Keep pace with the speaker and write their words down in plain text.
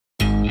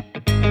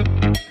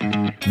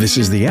This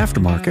is the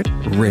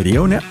Aftermarket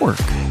Radio Network.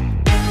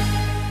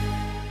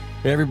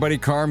 Hey everybody,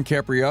 Carm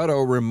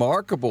Capriotto,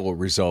 Remarkable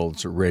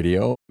Results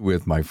Radio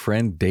with my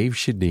friend Dave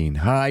Shadeen.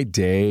 Hi,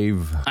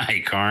 Dave.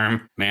 Hi,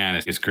 Carm.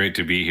 Man, it's great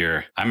to be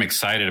here. I'm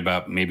excited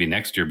about maybe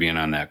next year being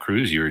on that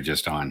cruise you were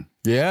just on.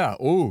 Yeah.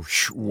 Oh,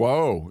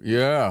 whoa.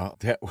 Yeah.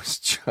 That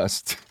was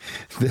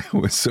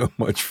so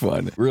much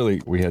fun.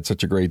 Really, we had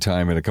such a great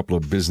time at a couple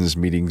of business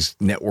meetings,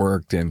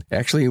 networked, and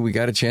actually we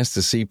got a chance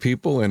to see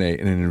people in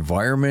an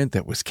environment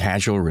that was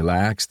casual,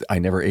 relaxed. I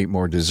never ate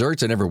more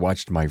desserts. I never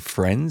watched my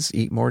friends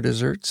eat more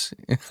desserts.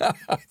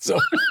 So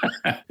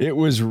it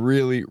was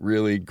really,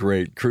 really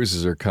great.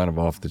 Cruises are kind of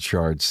off the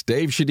charts.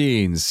 Dave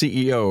Shadeen,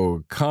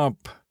 CEO,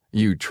 Comp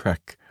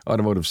Utrecht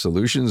Automotive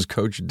Solutions.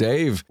 Coach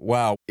Dave.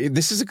 Wow.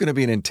 This is going to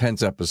be an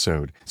intense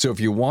episode. So if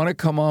you want to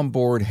come on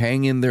board,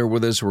 hang in there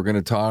with us. We're going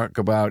to talk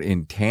about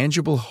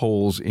intangible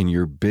holes in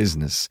your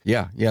business.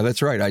 Yeah,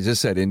 that's right. I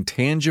just said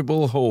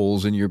intangible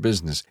holes in your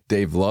business.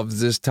 Dave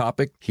loves this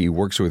topic. He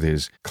works with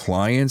his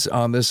clients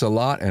on this a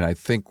lot, and I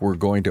think we're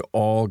going to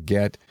all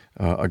get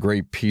a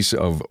great piece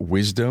of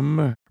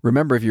wisdom.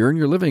 Remember, if you earn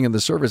your living in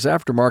the service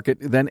aftermarket,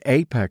 then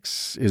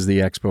Apex is the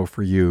expo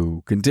for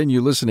you.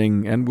 Continue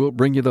listening, and we'll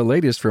bring you the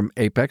latest from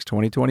Apex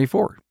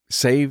 2024.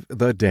 Save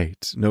the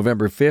date,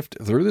 November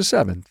 5th through the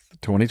 7th,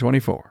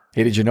 2024.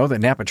 Hey, did you know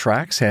that Napa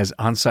Tracks has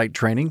on-site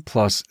training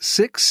plus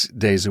 6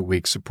 days a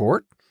week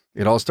support?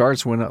 It all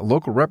starts when a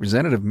local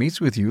representative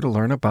meets with you to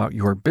learn about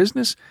your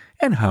business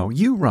and how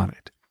you run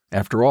it.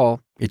 After all,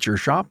 it's your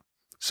shop,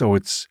 so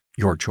it's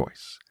your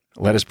choice.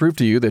 Let us prove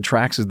to you that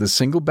Trax is the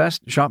single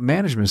best shop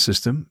management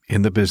system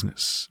in the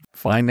business.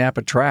 Find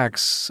Napa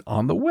Trax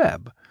on the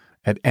web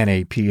at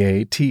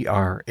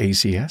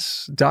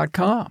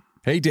napatracs.com.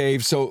 Hey,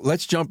 Dave, so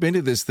let's jump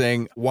into this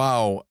thing.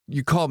 Wow,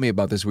 you called me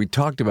about this. We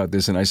talked about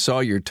this, and I saw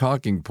your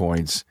talking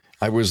points.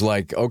 I was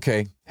like,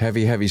 okay,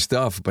 heavy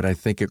stuff, but I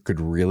think it could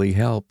really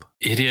help.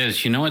 It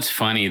is. You know, it's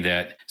funny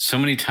that so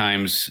many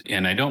times,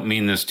 and I don't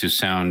mean this to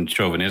sound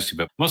chauvinistic,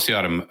 but most of the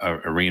auto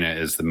arena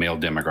is the male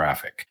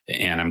demographic.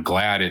 And I'm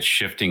glad it's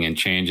shifting and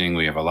changing.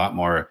 We have a lot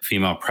more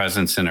female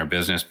presence in our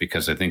business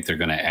because I think they're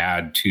going to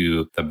add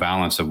to the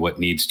balance of what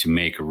needs to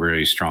make a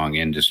really strong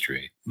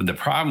industry. But the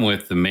problem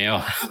with the male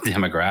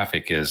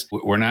demographic is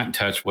we're not in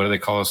touch. What do they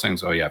call those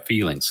things? Oh, yeah,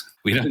 feelings.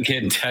 We don't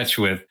get in touch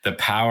with the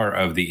power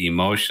of the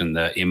emotion,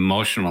 the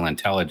emotional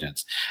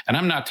intelligence. And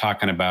I'm not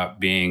talking about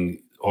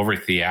being over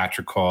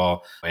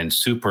theatrical and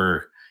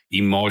super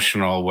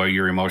emotional, where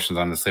your emotions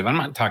on the sleeve. I'm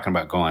not talking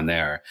about going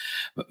there,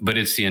 but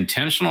it's the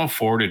intentional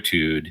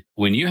fortitude.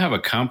 When you have a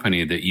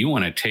company that you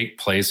want to take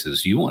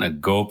places, you want to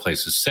go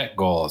places, set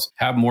goals,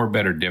 have more,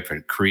 better,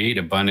 different, create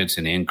abundance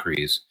and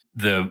increase.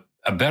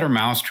 A better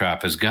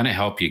mousetrap is going to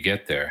help you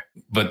get there.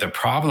 But the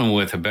problem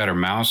with a better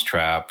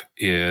mousetrap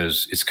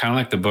is it's kind of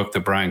like the book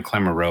that Brian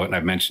Clemmer wrote, and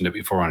I've mentioned it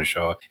before on a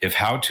show. If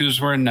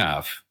how-tos were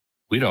enough,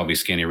 we'd all be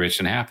skinny, rich,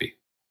 and happy.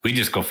 We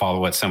just go follow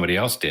what somebody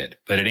else did.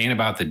 But it ain't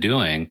about the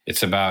doing.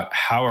 It's about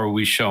how are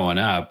we showing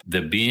up, the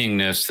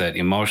beingness, that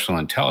emotional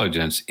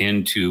intelligence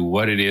into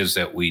what it is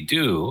that we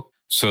do,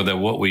 so that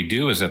what we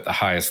do is at the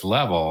highest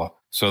level,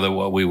 so that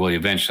what we will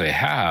eventually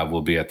have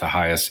will be at the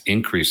highest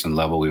increase in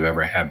level we've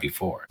ever had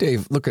before.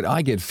 Dave, look,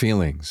 I get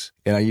feelings.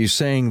 And are you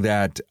saying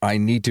that I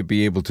need to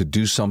be able to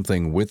do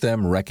something with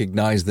them,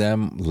 recognize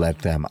them,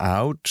 let them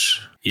out?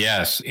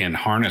 Yes, and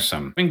harness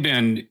them. Having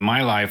been in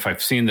my life,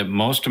 I've seen that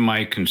most of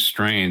my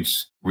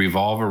constraints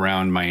revolve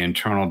around my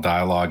internal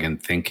dialogue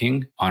and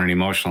thinking on an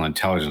emotional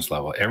intelligence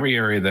level. Every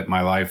area that my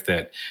life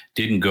that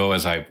didn't go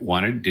as I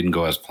wanted, didn't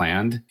go as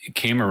planned, it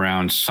came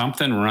around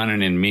something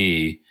running in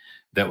me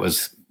that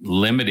was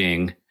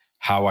limiting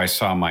how I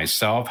saw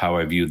myself, how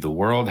I viewed the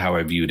world, how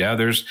I viewed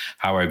others,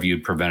 how I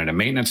viewed preventative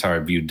maintenance, how I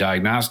viewed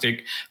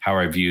diagnostic, how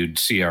I viewed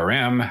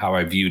CRM, how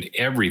I viewed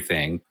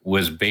everything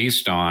was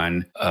based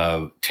on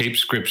tape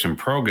scripts and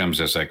programs,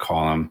 as I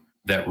call them,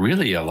 that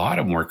really a lot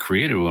of them were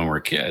created when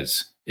we're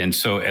kids. And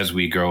so as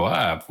we grow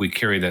up, we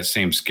carry that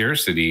same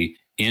scarcity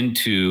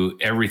into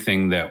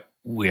everything that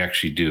we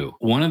actually do.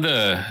 One of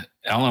the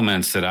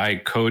elements that I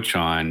coach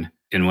on,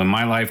 and when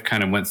my life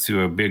kind of went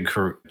through a big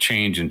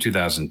change in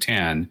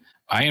 2010,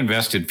 I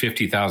invested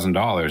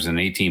 $50,000 in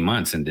 18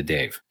 months into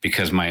Dave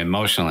because my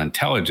emotional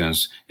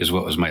intelligence is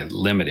what was my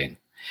limiting.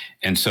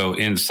 And so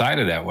inside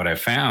of that, what I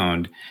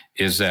found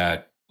is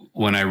that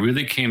when I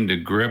really came to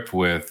grip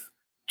with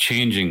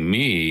changing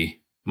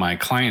me, my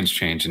clients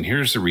changed. And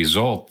here's the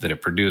result that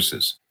it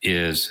produces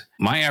is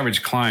my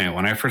average client,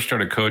 when I first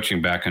started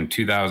coaching back in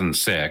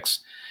 2006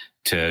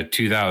 to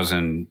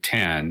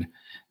 2010,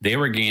 they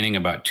were gaining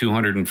about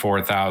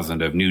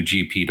 $204,000 of new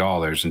GP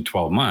dollars in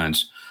 12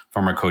 months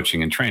from our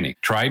coaching and training.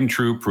 Tried and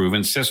true,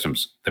 proven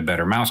systems, the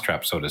better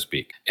mousetrap, so to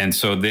speak. And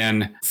so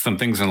then some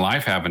things in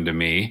life happened to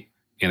me.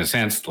 In a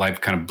sense,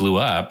 life kind of blew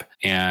up,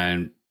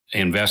 and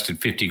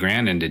invested 50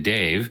 grand into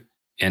Dave.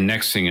 And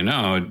next thing you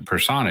know,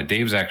 persona,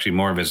 Dave's actually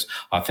more of his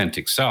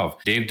authentic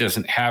self. Dave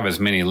doesn't have as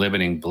many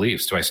limiting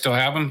beliefs. Do I still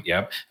have them?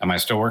 Yep. Am I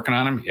still working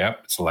on them?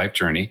 Yep. It's a life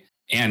journey.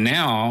 And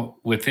now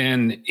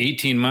within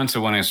 18 months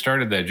of when I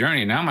started that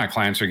journey, now my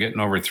clients are getting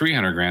over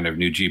 300 grand of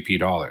new GP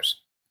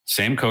dollars.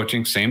 Same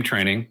coaching, same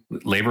training.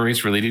 Labor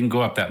rates really didn't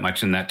go up that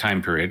much in that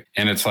time period.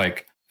 And it's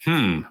like,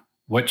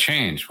 what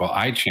changed? Well,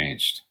 I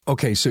changed.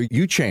 Okay, so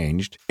you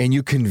changed and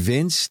you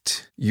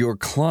convinced your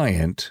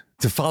client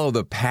to follow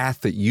the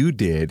path that you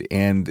did,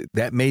 and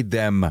that made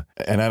them,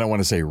 and I don't want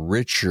to say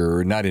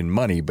richer, not in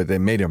money, but they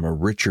made them a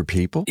richer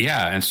people?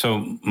 Yeah, and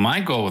so my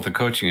goal with the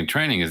coaching and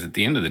training is at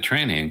the end of the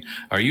training,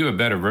 are you a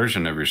better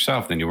version of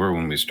yourself than you were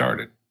when we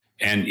started?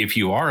 And if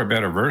you are a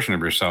better version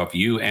of yourself,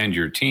 you and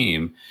your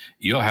team,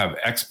 you'll have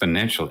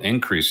exponential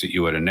increase that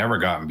you would have never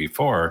gotten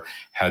before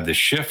had the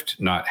shift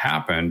not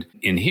happened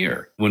in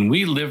here. When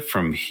we live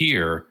from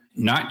here,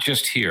 not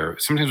just here,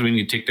 sometimes we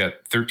need to take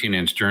that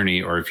 13-inch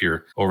journey, or if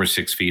you're over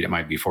 6 feet, it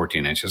might be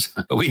 14 inches.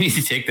 But we need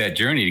to take that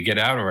journey to get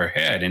out of our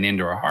head and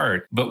into our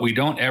heart. But we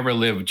don't ever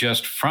live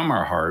just from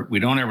our heart. We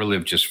don't ever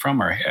live just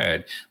from our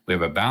head. We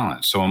have a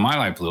balance. So when my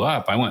life blew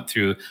up, I went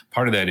through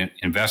part of that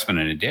investment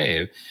in a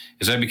Dave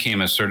is I became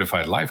a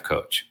certified life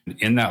coach.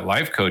 In that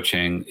life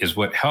coaching is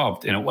what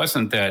helped. And it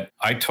wasn't that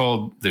I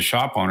told the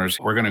shop owners,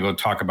 we're going to go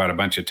talk about a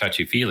bunch of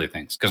touchy-feely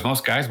things. Because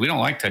most guys, we don't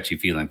like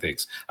touchy-feely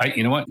things.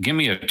 You know what? Give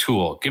me a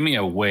tool. Give me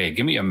a way.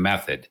 Give me a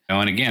method.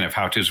 And again, if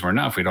how-tos were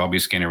enough, we'd all be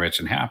skinny, rich,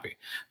 and happy.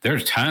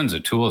 There's tons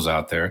of tools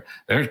out there.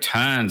 There's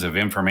tons of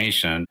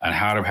information on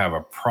how to have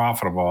a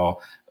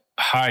profitable,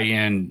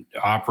 high-end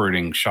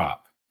operating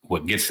shop.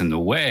 What gets in the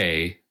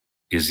way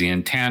is the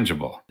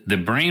intangible. The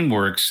brain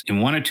works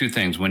in one of two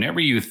things. Whenever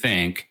you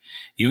think,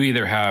 you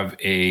either have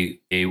a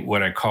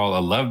what I call a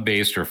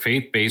love-based or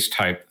faith-based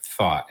type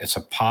thought. It's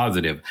a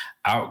positive,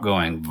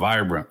 outgoing,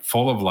 vibrant,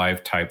 full of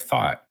life type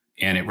thought.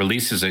 And it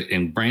releases,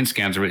 in brain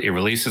scans, it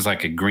releases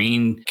like a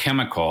green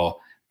chemical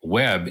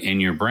web in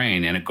your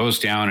brain, and it goes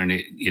down and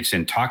it's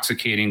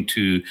intoxicating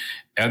to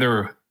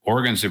other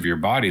organs of your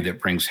body that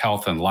brings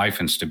health and life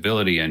and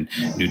stability and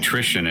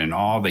nutrition and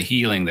all the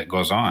healing that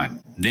goes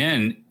on.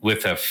 Then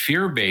with a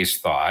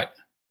fear-based thought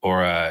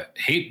or a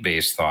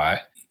hate-based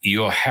thought,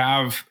 you'll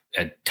have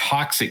a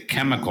toxic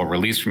chemical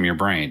released from your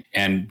brain.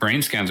 And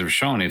brain scans have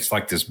shown it's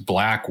like this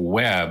black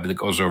web that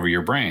goes over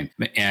your brain.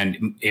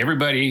 And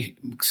everybody,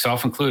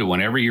 self-included,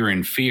 whenever you're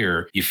in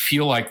fear, you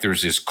feel like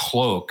there's this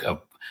cloak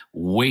of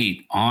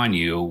weight on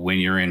you when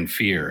you're in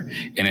fear.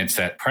 And it's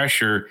that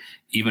pressure,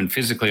 even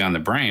physically on the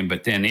brain,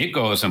 but then it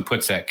goes and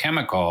puts that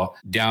chemical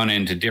down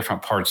into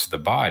different parts of the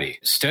body.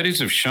 Studies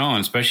have shown,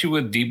 especially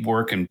with deep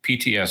work in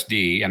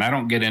PTSD, and I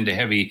don't get into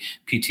heavy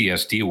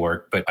PTSD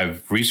work, but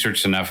I've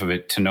researched enough of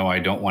it to know I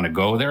don't want to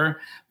go there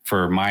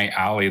for my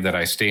alley that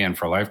I stay in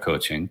for life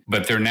coaching.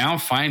 But they're now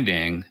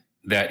finding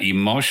that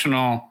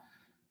emotional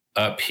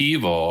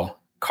upheaval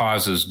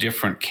causes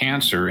different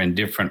cancer in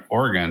different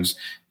organs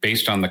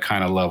based on the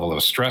kind of level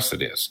of stress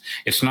it is.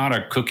 It's not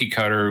a cookie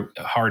cutter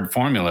hard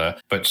formula,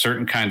 but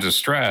certain kinds of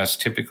stress,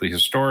 typically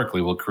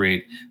historically, will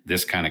create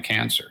this kind of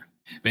cancer.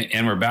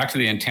 And we're back to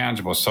the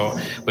intangible. So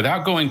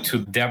without going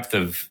to depth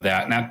of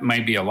that, and that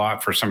might be a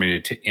lot for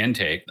somebody to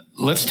intake,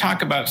 let's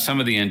talk about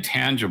some of the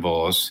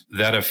intangibles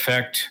that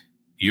affect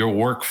your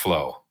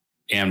workflow.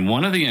 And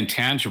one of the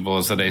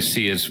intangibles that I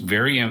see is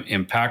very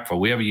impactful.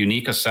 We have a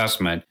unique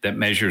assessment that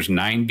measures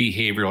 9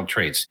 behavioral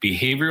traits.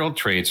 Behavioral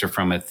traits are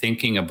from a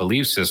thinking, a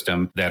belief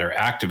system that are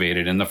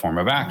activated in the form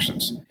of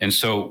actions. And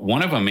so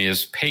one of them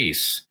is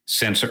pace,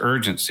 sense of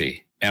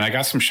urgency. And I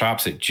got some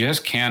shops that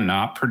just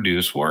cannot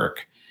produce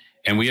work.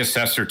 And we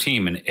assess their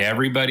team, and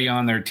everybody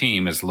on their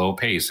team is low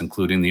pace,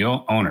 including the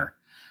owner,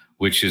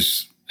 which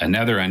is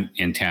another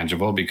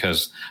intangible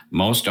because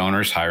most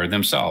owners hire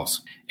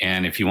themselves.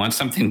 And if you want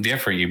something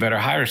different, you better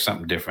hire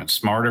something different,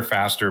 smarter,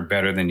 faster,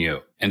 better than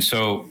you. And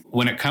so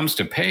when it comes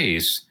to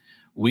pace,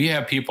 we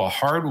have people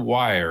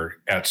hardwired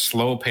at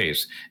slow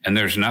pace, and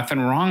there's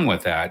nothing wrong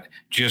with that.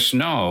 Just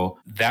know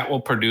that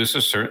will produce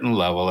a certain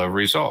level of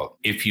result.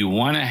 If you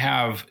want to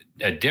have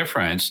a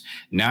difference,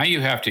 now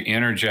you have to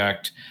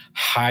interject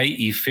high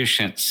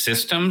efficient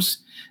systems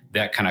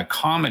that can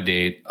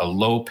accommodate a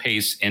low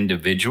pace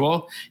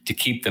individual to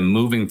keep them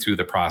moving through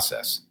the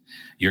process.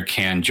 Your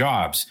canned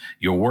jobs,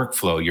 your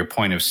workflow, your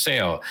point of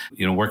sale,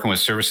 working with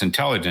service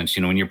intelligence,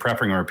 when you're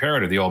prepping a repair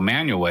order the old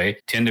manual way,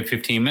 10 to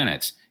 15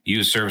 minutes.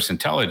 Use service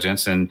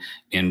intelligence, and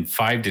in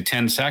 5 to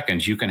 10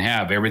 seconds, you can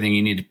have everything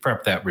you need to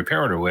prep that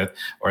repair order with,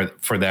 or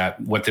for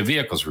that, what the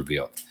vehicle's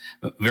revealed.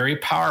 Very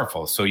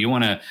powerful. So you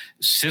want to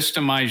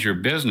systemize your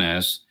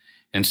business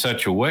in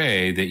such a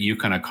way that you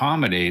can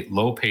accommodate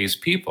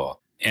low-paced people.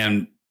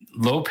 And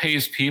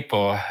low-paced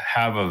people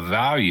have a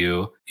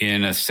value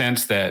in a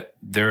sense that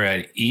they're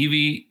at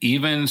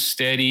even,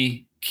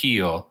 steady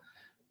keel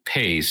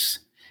pace,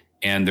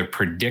 and they're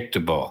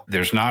predictable.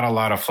 There's not a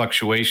lot of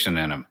fluctuation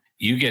in them.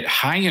 You get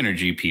high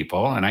energy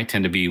people, and I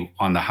tend to be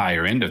on the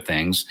higher end of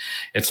things.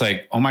 It's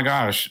like, oh my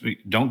gosh,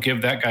 don't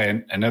give that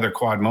guy another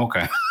quad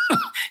mocha.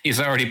 He's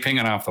already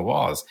pinging off the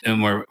walls.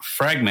 And we're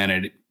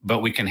fragmented but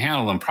we can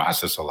handle and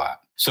process a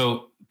lot.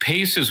 So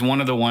pace is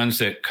one of the ones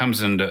that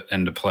comes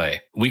into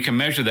play. We can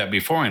measure that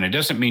before, and it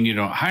doesn't mean you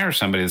don't hire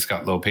somebody that's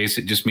got low pace.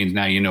 It just means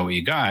now you know what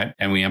you got,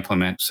 and we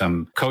implement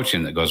some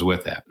coaching that goes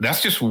with that.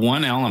 That's just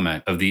one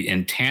element of the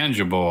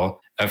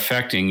intangible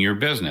affecting your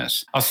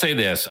business. I'll say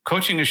this,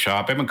 coaching a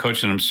shop, I've been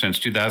coaching them since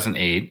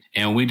 2008,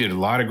 and we did a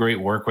lot of great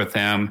work with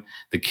them.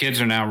 The kids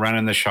are now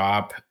running the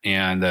shop,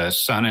 and the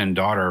son and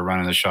daughter are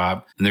running the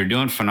shop, and they're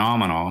doing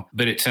phenomenal.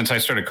 But since I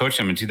started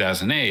coaching them in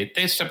 2008,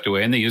 they stepped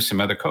away and they used some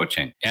other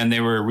coaching. And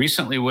they were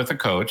recently with a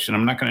coach, and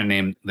I'm not going to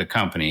name the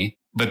company,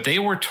 but they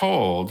were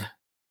told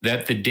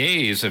that the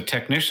days of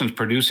technicians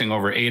producing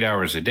over 8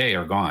 hours a day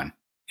are gone.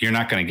 You're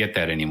not going to get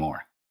that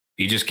anymore.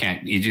 You just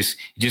can't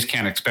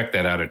expect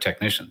that out of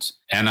technicians.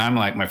 And I'm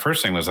like, my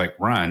first thing was like,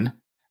 run.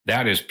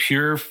 That is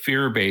pure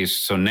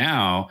fear-based. So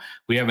now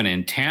we have an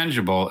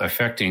intangible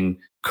affecting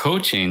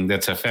coaching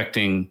that's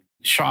affecting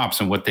shops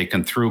and what they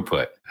can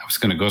throughput. I was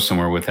going to go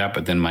somewhere with that,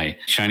 but then my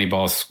shiny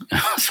ball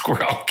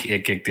squirrel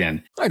kicked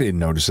in. I didn't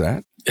notice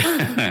that.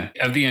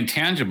 Of the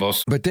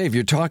intangibles. But Dave,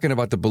 you're talking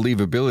about the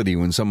believability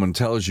when someone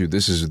tells you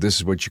this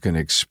is what you can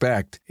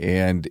expect.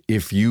 And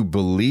if you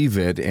believe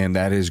it and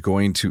that is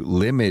going to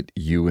limit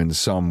you in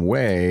some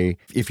way,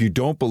 if you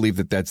don't believe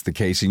that that's the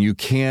case and you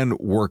can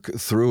work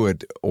through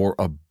it or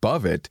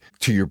above it,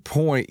 to your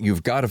point,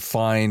 you've got to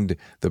find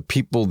the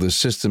people, the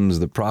systems,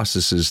 the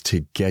processes to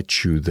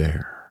get you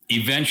there.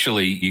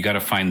 Eventually, you got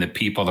to find the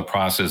people, the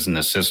process, and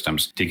the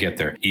systems to get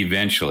there.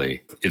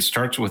 Eventually, it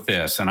starts with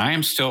this. And I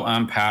am still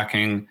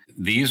unpacking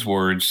these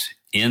words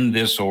in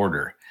this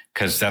order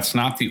because that's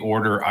not the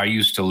order I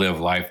used to live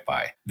life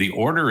by. The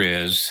order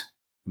is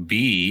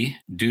be,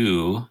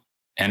 do,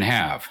 and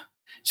have.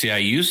 See, I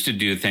used to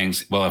do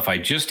things, well, if I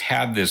just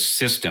had this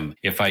system,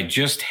 if I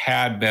just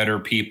had better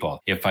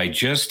people, if I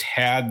just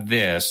had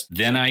this,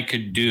 then I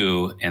could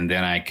do and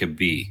then I could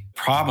be.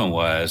 Problem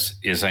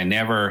is I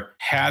never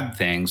had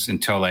things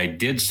until I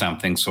did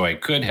something so I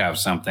could have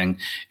something.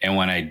 And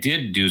when I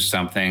did do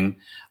something,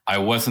 I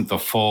wasn't the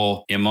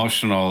full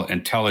emotional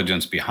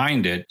intelligence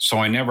behind it. So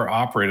I never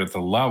operated at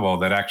the level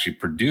that actually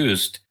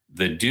produced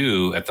the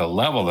do at the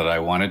level that I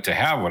wanted to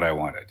have what I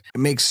wanted. It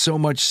makes so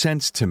much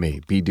sense to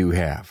me, be, do,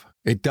 have.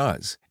 It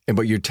does.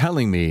 But you're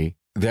telling me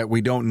that we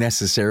don't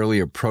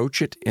necessarily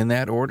approach it in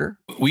that order?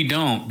 We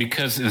don't,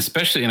 because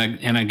especially,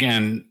 and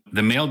again,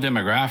 the male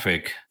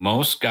demographic,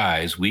 most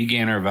guys, we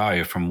gain our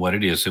value from what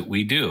it is that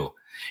we do.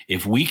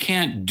 If we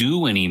can't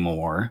do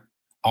anymore,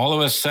 all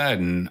of a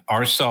sudden,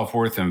 our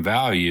self-worth and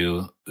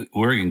value,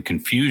 we're in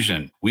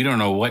confusion. We don't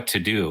know what to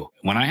do.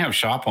 When I have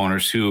shop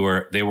owners who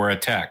were a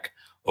tech,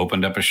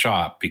 opened up a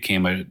shop,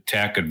 became a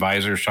tech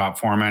advisor, shop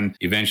foreman,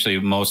 eventually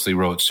mostly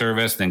wrote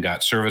service, then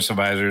got service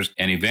advisors,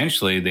 and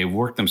eventually they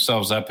worked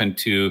themselves up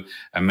into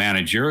a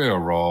managerial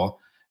role.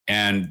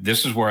 And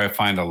this is where I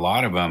find a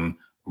lot of them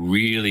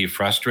really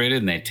frustrated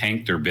and they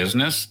tank their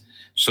business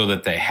so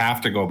that they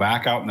have to go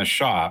back out in the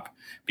shop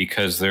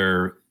because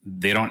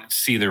they don't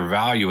see their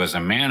value as a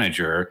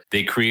manager.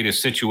 They create a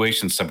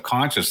situation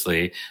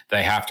subconsciously.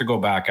 They have to go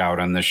back out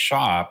in the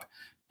shop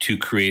to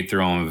create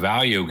their own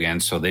value again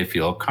so they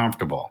feel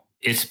comfortable.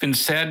 It's been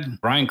said,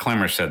 Brian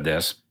Clemmer said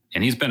this,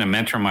 and he's been a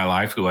mentor in my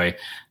life who I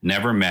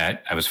never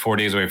met. I was 4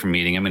 days away from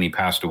meeting him, and he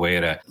passed away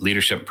at a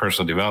leadership and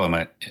personal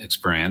development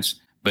experience.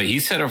 But he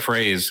said a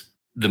phrase,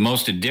 the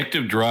most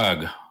addictive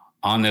drug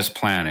on this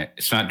planet,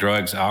 it's not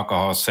drugs,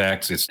 alcohol,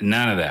 sex, it's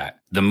none of that.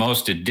 The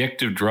most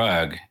addictive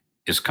drug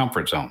is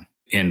comfort zone.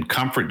 And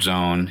comfort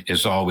zone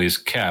is always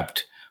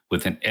kept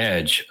with an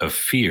edge of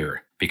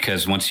fear.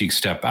 Because once you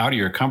step out of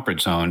your comfort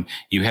zone,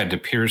 you had to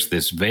pierce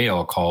this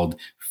veil called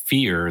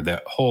fear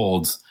that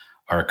holds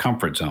our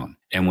comfort zone.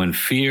 And when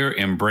fear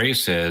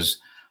embraces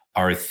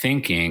our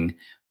thinking,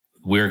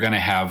 we're going to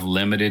have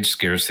limited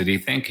scarcity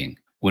thinking.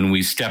 When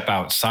we step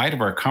outside of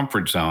our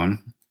comfort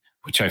zone,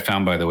 which I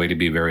found, by the way, to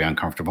be very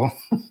uncomfortable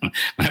on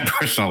a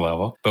personal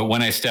level. But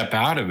when I step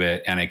out of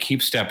it and I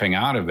keep stepping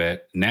out of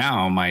it,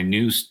 now my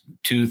new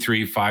 2,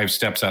 3, 5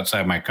 steps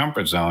outside my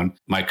comfort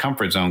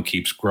zone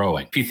keeps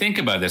growing. If you think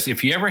about this,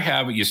 if you ever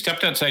you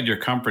stepped outside your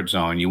comfort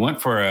zone, you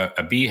went for a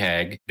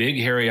BHAG, big,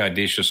 hairy,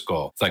 audacious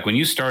goal. It's like when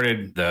you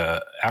started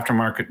the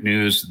Aftermarket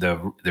News,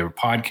 the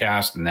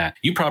podcast and that,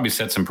 you probably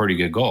set some pretty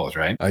good goals,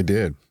 right? I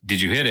did. Did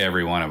you hit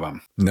every one of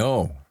them?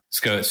 No.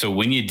 So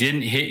when you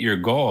didn't hit your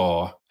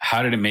goal,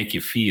 how did it make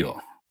you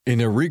feel? In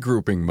a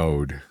regrouping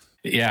mode.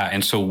 Yeah.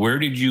 And so where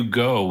did you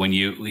go when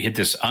you hit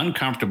this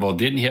uncomfortable,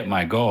 didn't hit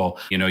my goal?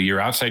 You're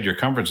outside your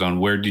comfort zone.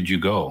 Where did you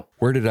go?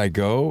 Where did I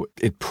go?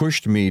 It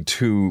pushed me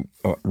to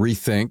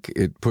rethink.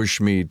 It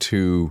pushed me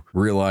to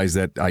realize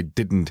that I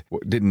didn't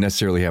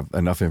necessarily have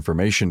enough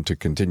information to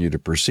continue to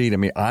proceed. I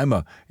mean, I'm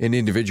an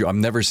individual.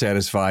 I'm never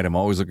satisfied. I'm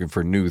always looking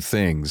for new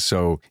things.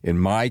 So in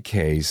my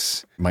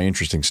case, my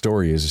interesting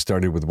story is it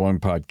started with one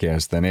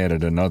podcast, then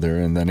added another,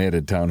 and then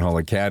added Town Hall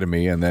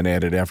Academy, and then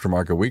added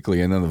Aftermarket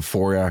Weekly, and then the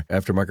 4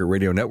 Aftermarket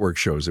Radio Network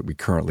shows that we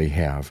currently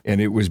have. And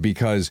it was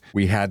because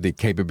we had the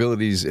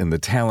capabilities and the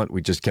talent.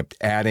 We just kept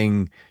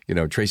adding.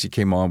 Tracy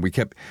came on, we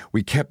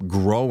kept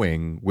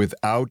growing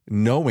without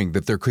knowing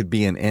that there could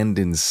be an end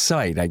in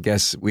sight. I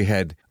guess we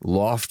had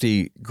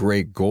lofty,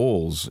 great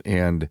goals,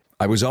 and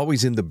I was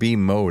always in the be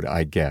mode,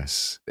 I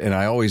guess. And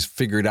I always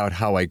figured out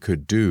how I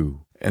could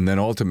do. And then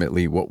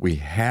ultimately what we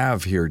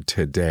have here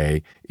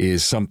today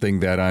is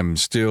something that I'm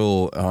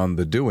still on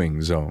the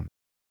doing zone.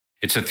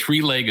 It's a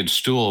three-legged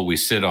stool we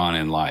sit on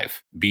in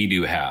life. Be,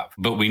 do, have.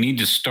 But we need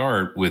to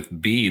start with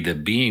be, the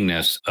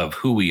beingness of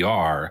who we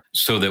are,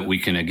 so that we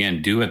can,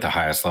 again, do at the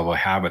highest level,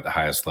 have at the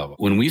highest level.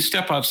 When we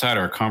step outside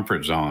our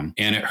comfort zone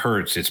and it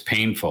hurts, it's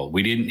painful,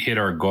 we didn't hit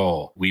our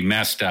goal, we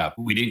messed up,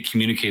 we didn't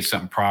communicate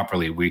something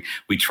properly, we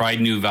tried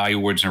new value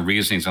words and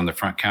reasonings on the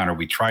front counter,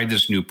 we tried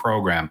this new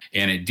program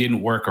and it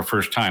didn't work our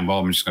first time, well,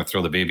 I'm just going to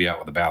throw the baby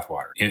out with the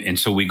bathwater. And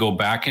so we go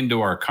back into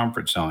our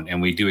comfort zone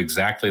and we do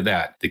exactly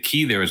that. The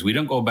key there is we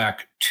don't go back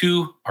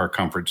to our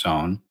comfort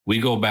zone. We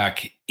go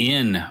back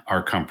in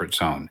our comfort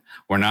zone.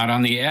 We're not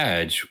on the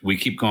edge. We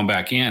keep going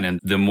back in. And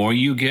the more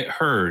you get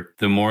hurt,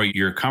 the more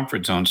your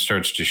comfort zone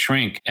starts to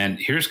shrink. And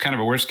here's kind of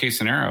a worst case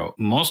scenario.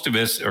 Most of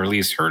us, or at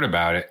least heard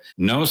about it,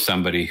 know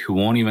somebody who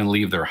won't even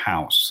leave their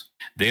house.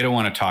 They don't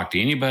want to talk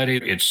to anybody.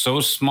 It's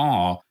so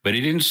small, but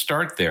it didn't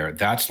start there.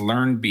 That's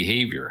learned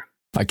behavior.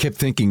 I kept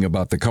thinking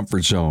about the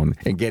comfort zone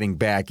and getting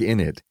back in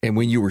it. And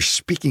when you were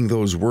speaking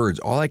those words,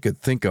 all I could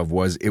think of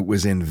was it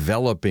was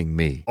enveloping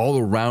me all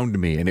around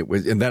me.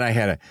 And then I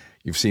had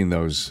you've seen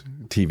those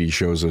TV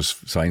shows, those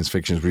science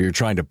fictions where you're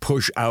trying to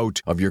push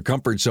out of your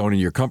comfort zone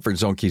and your comfort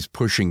zone keeps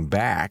pushing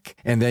back.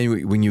 And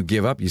then when you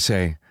give up, you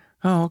say,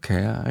 oh,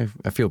 okay,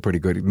 I feel pretty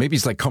good. Maybe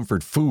it's like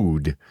comfort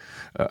food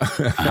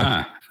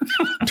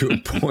to a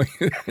point.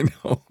 I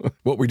know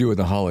what we do in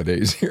the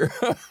holidays here.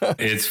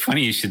 It's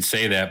funny you should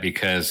say that,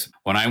 because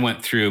when I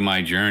went through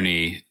my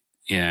journey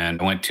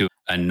and I went to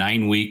a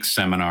 9-week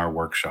seminar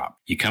workshop,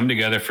 you come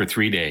together for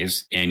 3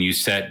 days and you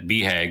set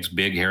BHAGs,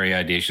 big, hairy,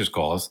 audacious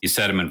goals. You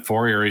set them in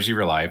 4 areas of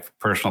your life: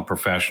 personal,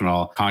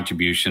 professional,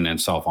 contribution,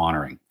 and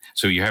self-honoring.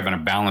 So you're having a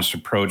balanced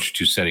approach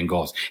to setting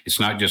goals. It's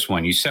not just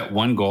one. You set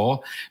one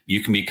goal,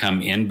 you can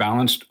become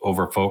imbalanced,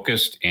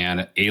 over-focused,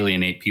 and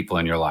alienate people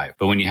in your life.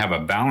 But when you have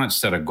a balanced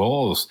set of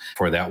goals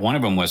for that, one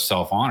of them was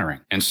self-honoring.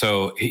 And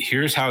so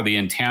here's how the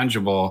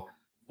intangible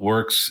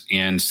works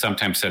in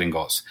sometimes setting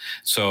goals.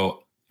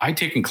 So I'd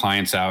taken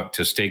clients out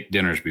to steak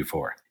dinners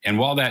before. And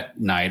while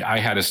that night I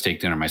had a steak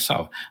dinner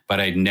myself,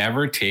 but I'd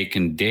never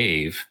taken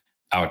Dave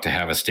out to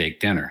have a steak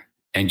dinner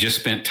and just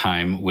spent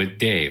time with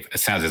Dave. It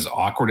sounds as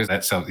awkward as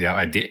that sounds. Yeah,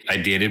 I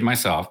dated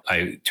myself.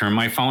 I turned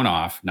my phone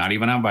off, not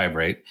even on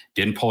vibrate,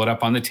 didn't pull it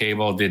up on the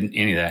table, didn't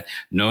any of that.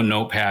 No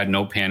notepad,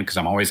 no pen, because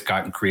I'm always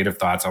caught in creative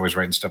thoughts, always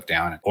writing stuff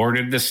down.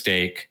 Ordered the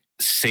steak,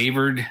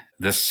 savored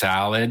the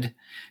salad,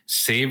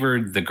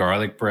 savored the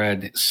garlic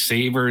bread,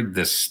 savored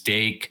the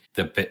steak,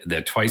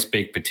 the twice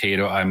baked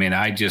potato. I mean,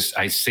 I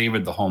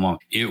savored the whole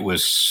moment. It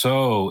was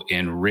so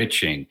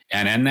enriching.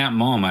 And in that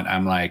moment,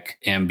 I'm like,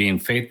 and being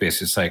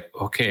faith-based, it's like,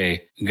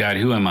 okay, God,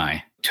 who am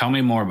I? Tell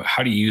me more about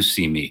how do you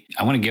see me?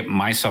 I want to get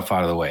myself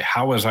out of the way.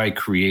 How was I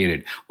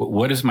created?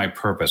 What is my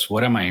purpose?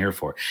 What am I here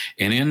for?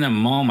 And in the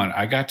moment,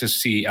 I got to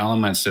see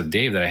elements of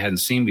Dave that I hadn't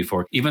seen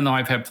before, even though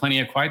I've had plenty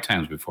of quiet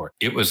times before.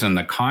 It was in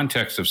the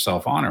context of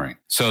self-honoring.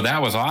 So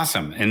that was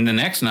awesome. And the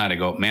next night I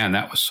go, man,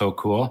 that was so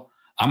cool.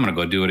 I'm going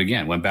to go do it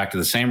again. Went back to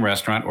the same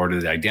restaurant,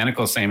 ordered the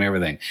identical same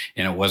everything,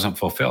 and it wasn't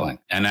fulfilling.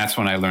 And that's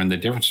when I learned the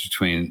difference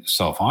between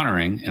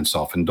self-honoring and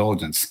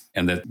self-indulgence,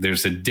 and that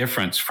there's a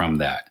difference from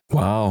that.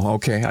 Wow.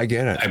 Okay. I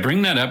get it. I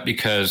bring that up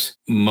because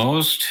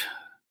most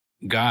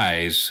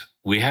guys,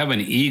 we have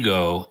an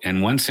ego. In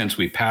one sense,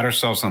 we pat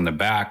ourselves on the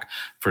back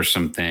for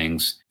some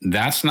things.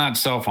 That's not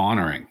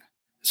self-honoring.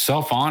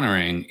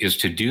 Self-honoring is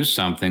to do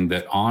something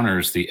that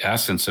honors the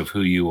essence of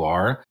who you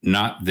are,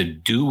 not the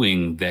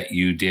doing that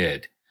you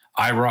did.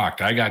 I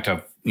rocked. I got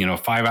to,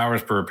 5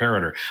 hours per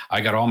reparator.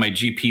 I got all my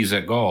GPs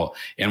at goal.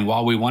 And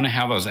while we want to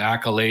have those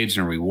accolades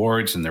and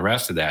rewards and the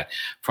rest of that,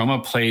 from a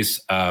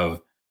place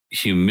of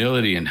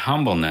humility and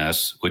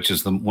humbleness, which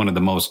is one of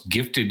the most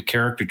gifted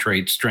character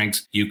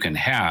strengths you can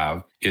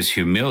have, is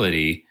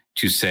humility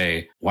to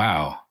say,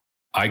 wow,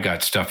 I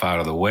got stuff out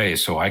of the way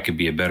so I could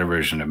be a better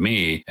version of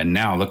me. And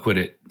now look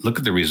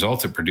at the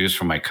results it produced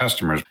for my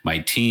customers, my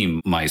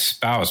team, my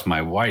spouse,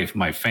 my wife,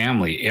 my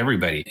family,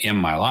 everybody in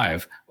my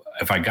life.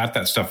 If I got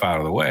that stuff out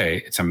of the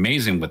way, it's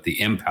amazing what the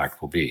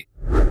impact will be.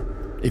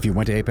 If you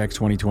went to Apex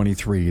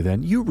 2023,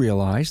 then you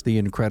realize the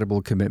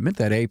incredible commitment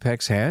that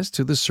Apex has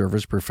to the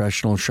service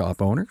professional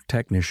shop owner,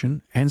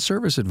 technician, and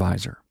service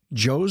advisor.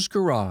 Joe's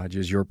Garage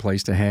is your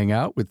place to hang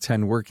out with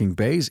 10 working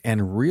bays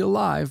and real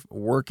live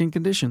working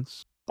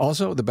conditions.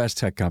 Also, the best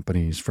tech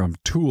companies, from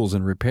tools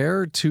and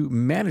repair to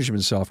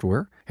management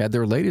software, had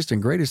their latest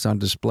and greatest on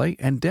display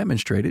and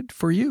demonstrated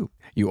for you.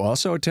 You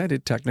also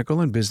attended technical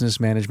and business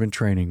management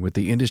training with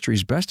the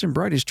industry's best and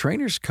brightest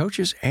trainers,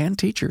 coaches, and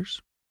teachers.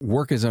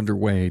 Work is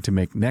underway to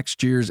make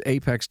next year's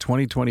Apex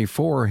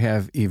 2024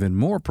 have even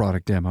more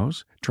product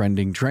demos,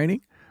 trending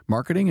training,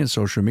 marketing, and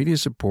social media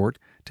support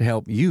to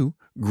help you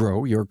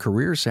grow your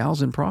career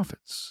sales and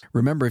profits.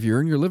 Remember, if you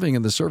earn your living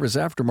in the service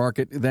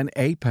aftermarket, then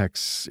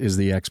Apex is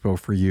the expo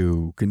for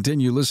you.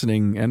 Continue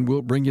listening, and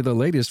we'll bring you the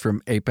latest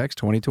from Apex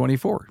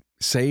 2024.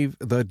 Save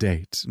the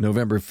date,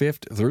 November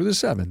 5th through the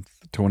 7th,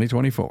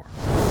 2024.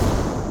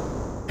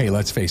 Hey,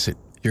 let's face it.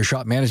 Your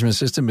shop management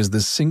system is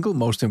the single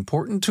most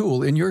important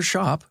tool in your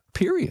shop,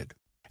 period.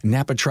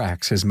 Napa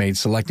Trax has made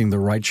selecting the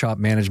right shop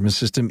management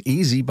system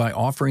easy by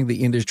offering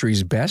the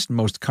industry's best,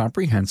 most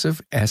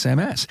comprehensive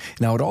SMS.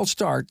 Now, it all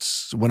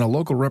starts when a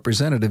local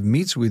representative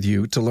meets with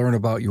you to learn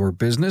about your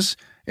business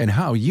and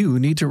how you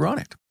need to run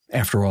it.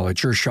 After all,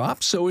 it's your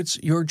shop, so it's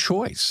your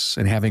choice,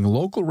 and having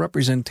local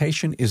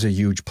representation is a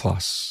huge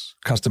plus.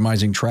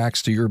 Customizing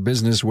Trax to your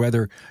business,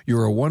 whether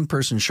you're a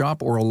one-person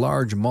shop or a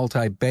large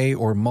multi-bay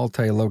or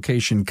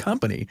multi-location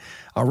company,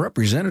 a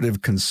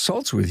representative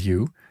consults with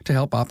you to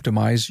help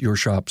optimize your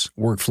shop's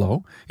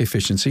workflow,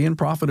 efficiency, and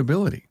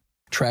profitability.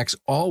 Trax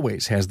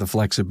always has the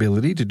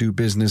flexibility to do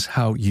business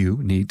how you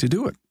need to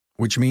do it,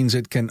 which means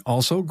it can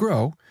also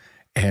grow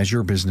as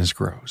your business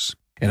grows.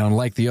 And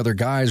unlike the other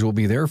guys, we'll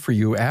be there for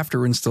you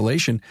after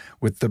installation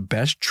with the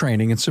best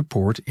training and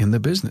support in the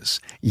business.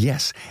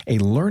 Yes, a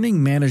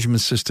learning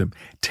management system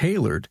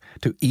tailored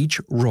to each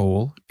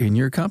role in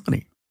your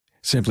company.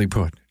 Simply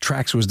put,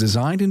 Trax was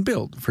designed and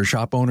built for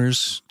shop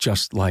owners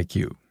just like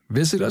you.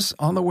 Visit us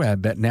on the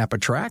web at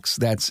NapaTrax,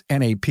 that's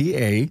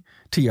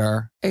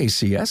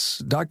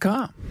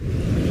NapaTracs.com.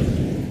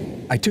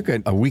 I took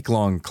a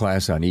week-long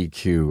class on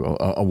EQ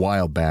a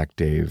while back,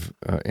 Dave,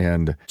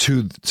 and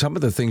to some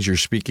of the things you're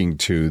speaking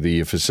to, the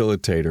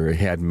facilitator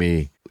had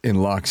me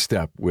in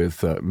lockstep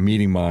with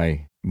meeting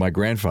my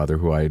grandfather,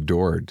 who I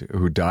adored,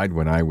 who died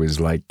when I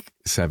was like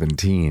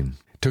 17.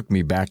 Took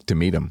me back to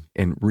meet him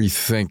and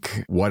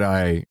rethink what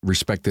I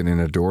respected and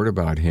adored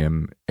about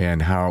him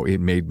and how it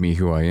made me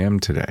who I am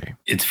today.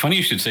 It's funny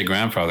you should say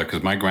grandfather,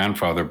 because my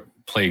grandfather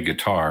played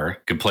guitar,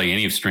 could play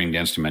any stringed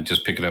instrument,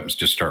 just pick it up and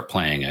just start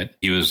playing it.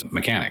 He was a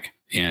mechanic,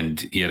 and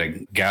he had a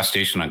gas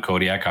station on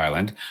Kodiak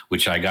Island,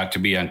 which I got to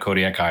be on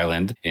Kodiak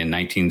Island in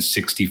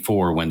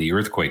 1964 when the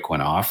earthquake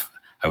went off.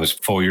 I was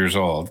 4 years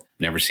old,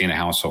 never seen a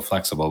house so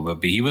flexible,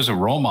 but he was a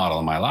role model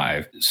in my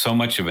life. So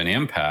much of an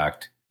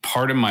impact.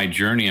 Part of my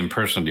journey in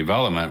personal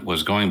development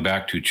was going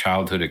back to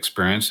childhood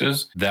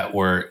experiences that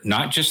were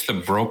not just the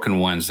broken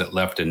ones that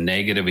left a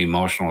negative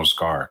emotional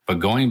scar,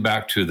 but going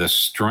back to the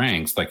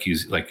strengths, like you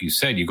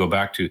said, you go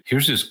back to,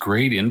 here's this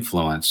great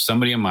influence,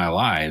 somebody in my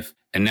life,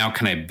 and now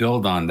can I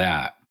build on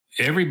that?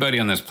 Everybody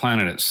on this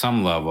planet at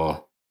some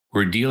level,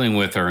 we're dealing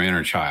with our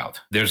inner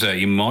child. There's an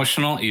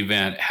emotional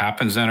event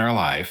happens in our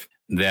life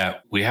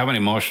that we have an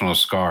emotional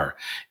scar,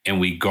 and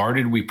we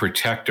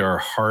protect our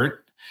heart,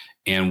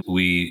 and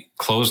we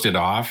closed it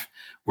off.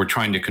 We're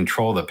trying to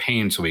control the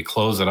pain, so we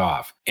close it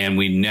off. And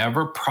we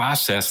never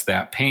process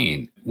that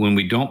pain. When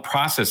we don't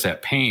process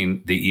that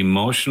pain, the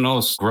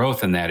emotional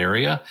growth in that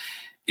area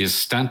is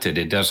stunted.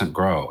 It doesn't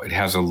grow. It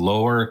has a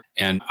lower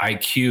and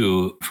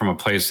IQ from a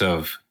place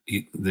of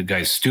the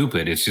guy's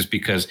stupid. It's just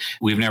because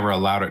we've never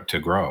allowed it to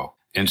grow.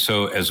 And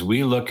so as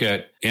we look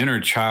at inner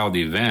child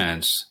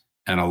events,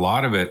 and a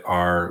lot of it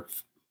are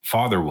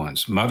father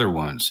wounds, mother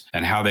wounds,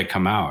 and how they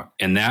come out.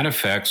 And that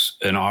affects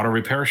an auto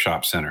repair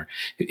shop center.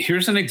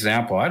 Here's an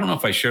example. I don't know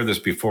if I shared this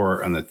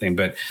before on the thing,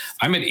 but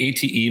I'm at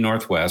ATE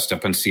Northwest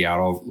up in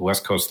Seattle,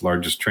 West Coast's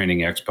largest training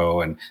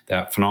expo, and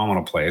that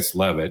phenomenal place.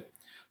 Love it.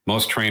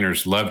 Most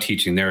trainers love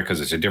teaching there because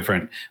it's a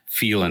different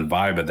feel and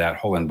vibe of that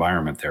whole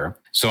environment there.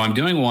 So I'm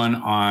doing one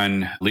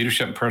on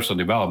leadership and personal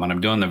development. I'm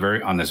doing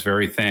on this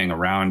very thing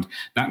around,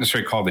 not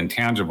necessarily called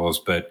intangibles,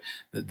 but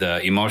the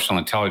emotional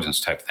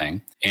intelligence type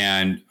thing.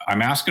 And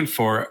I'm asking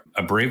for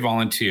a brave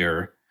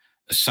volunteer,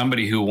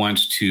 somebody who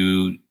wants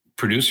to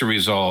produce a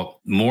result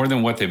more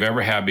than what they've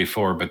ever had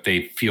before, but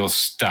they feel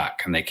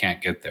stuck and they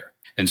can't get there.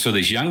 And so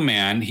this young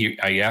man,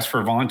 I asked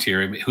for a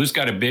volunteer, who's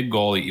got a big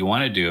goal that you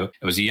want to do?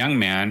 It was a young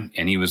man,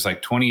 and he was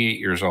like 28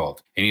 years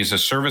old, and he's a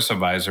service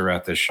advisor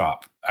at this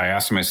shop. I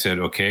asked him, I said,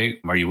 okay,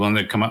 are you willing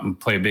to come up and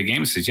play a big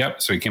game? He says,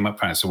 yep. So he came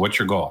up and I said, what's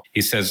your goal?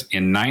 He says,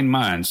 in 9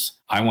 months,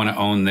 I want to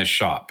own this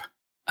shop.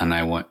 And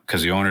I went,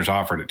 because the owners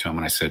offered it to him.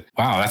 And I said,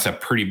 wow, that's a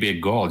pretty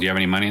big goal. Do you have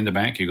any money in the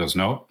bank? He goes,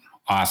 nope.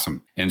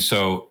 Awesome. And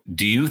so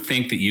do you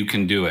think that you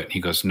can do it? He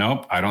goes,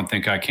 nope, I don't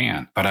think I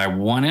can, but I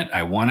want it,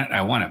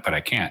 but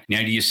I can't.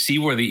 Now, do you see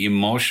where the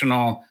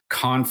emotional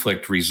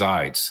conflict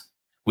resides?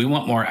 We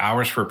want more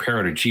hours per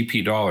parrot or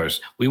GP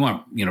dollars. We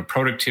want,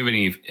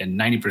 productivity at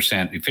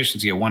 90%,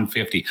 efficiency at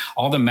 150,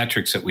 all the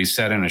metrics that we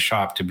set in a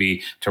shop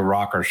to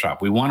rock our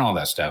shop. We want all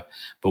that stuff,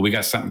 but we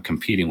got something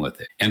competing with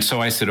it. And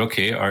so I said,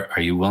 okay, are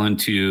you willing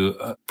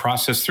to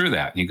process through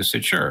that? And he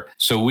said, sure.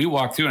 So we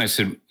walked through and I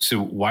said, so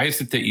why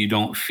is it that you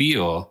don't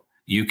feel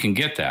you can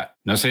get that?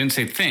 No, so I didn't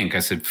say think, I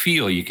said,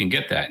 feel you can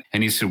get that.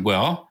 And he said,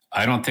 well,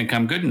 I don't think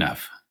I'm good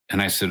enough. And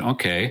I said,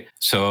 okay,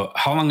 so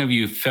how long have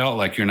you felt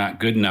like you're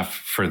not good enough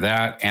for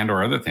that and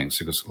or other things?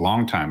 He goes, a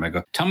long time. I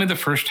go, tell me the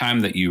first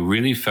time that you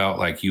really felt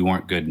like you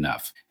weren't good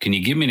enough. Can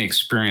you give me an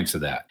experience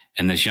of that?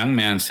 And this young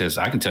man says,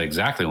 I can tell you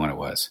exactly when it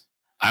was.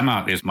 I'm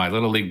out as my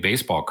little league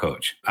baseball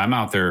coach. I'm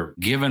out there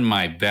giving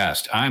my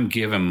best. I'm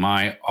giving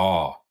my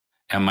all.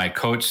 And my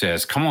coach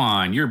says, come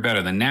on, you're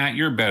better than that.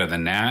 You're better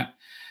than that.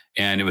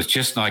 And it was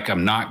just like,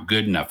 I'm not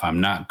good enough. I'm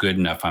not good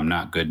enough. I'm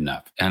not good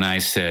enough. And I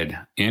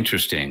said,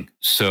 interesting.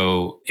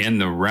 So in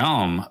the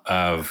realm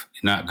of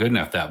not good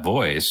enough, that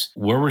voice,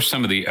 where were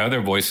some of the other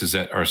voices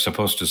that are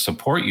supposed to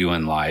support you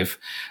in life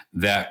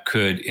that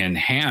could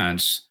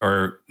enhance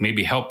or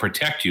maybe help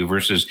protect you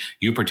versus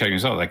you protecting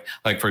yourself?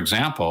 Like for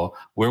example,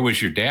 where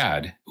was your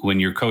dad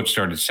when your coach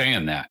started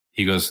saying that?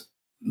 He goes,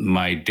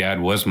 my dad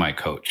was my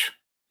coach.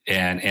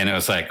 And it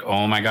was like,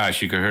 oh my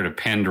gosh, you could hear a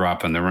pin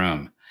drop in the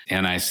room.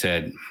 And I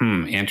said,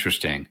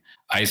 interesting.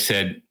 I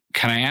said,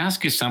 can I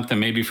ask you something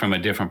maybe from a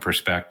different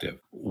perspective?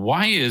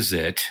 Why is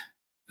it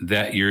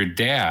that your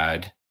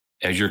dad,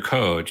 as your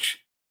coach,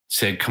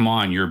 said, come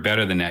on, you're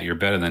better than that. You're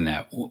better than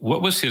that.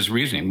 What was his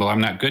reasoning? Well, I'm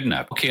not good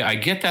enough. Okay, I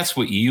get that's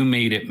what you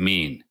made it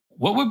mean.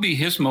 What would be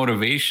his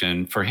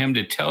motivation for him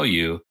to tell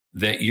you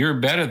that you're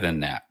better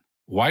than that?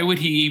 Why would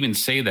he even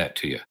say that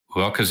to you?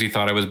 Well, because he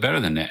thought I was better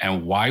than that.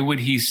 And why would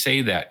he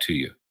say that to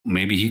you?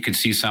 Maybe he could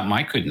see something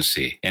I couldn't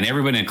see. And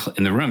everybody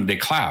in the room, they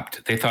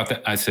clapped. They thought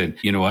that I said,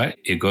 you know what?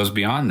 It goes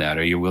beyond that.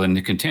 Are you willing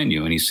to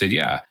continue? And he said,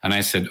 yeah. And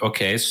I said,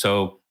 okay,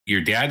 so your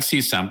dad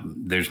sees something.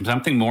 There's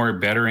something more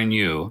better in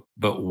you.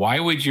 But why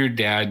would your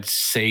dad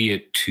say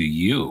it to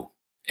you?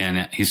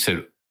 And he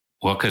said,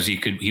 well, because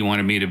he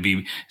wanted me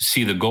to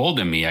see the gold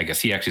in me. I guess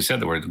he actually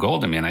said the word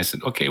gold in me. And I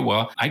said, okay,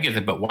 well, I get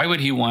it. But why would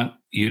he want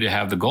you to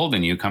have the gold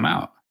in you come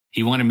out?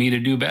 He wanted me to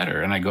do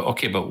better. And I go,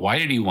 okay, but why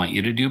did he want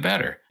you to do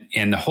better?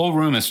 And the whole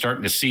room is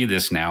starting to see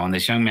this now. And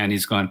this young man,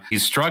 he's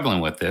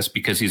struggling with this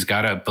because he's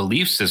got a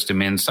belief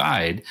system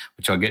inside,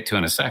 which I'll get to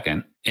in a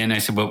second. And I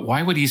said, but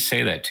why would he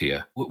say that to you?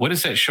 What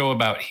does that show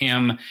about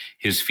him,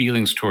 his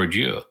feelings toward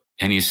you?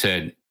 And he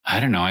said, I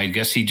don't know. I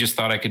guess he just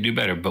thought I could do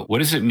better. But what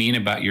does it mean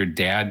about your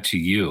dad to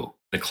you?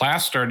 The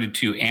class started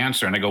to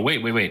answer. And I go,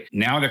 wait.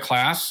 Now the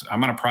class,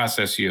 I'm going to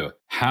process you.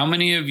 How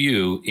many of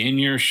you in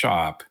your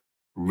shop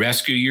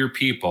rescue your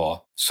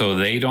people so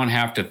they don't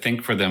have to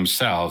think for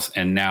themselves?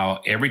 And now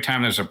every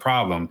time there's a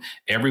problem,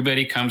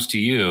 everybody comes to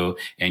you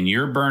and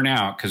you're burnt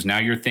out because now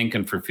you're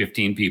thinking for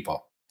 15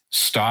 people.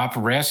 Stop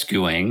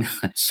rescuing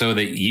so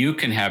that you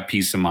can have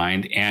peace of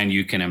mind and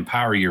you can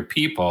empower your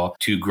people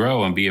to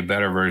grow and be a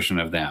better version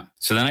of them.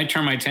 So then I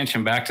turned my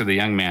attention back to the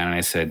young man and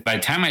I said, by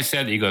the time I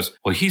said that, he goes,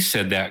 well, he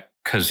said that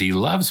because he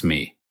loves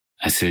me.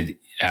 I said,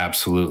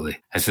 absolutely.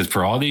 I said,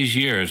 for all these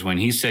years, when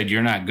he said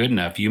you're not good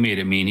enough, you made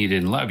it mean he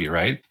didn't love you,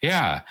 right?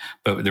 Yeah.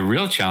 But the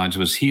real challenge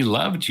was he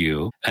loved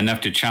you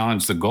enough to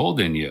challenge the gold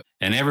in you.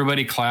 And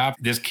everybody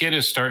clapped. This kid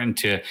is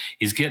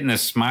he's getting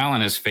this smile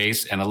on his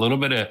face and a little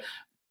bit of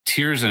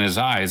tears in his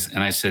eyes.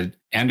 And I said,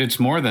 and it's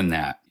more than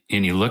that.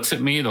 And he looks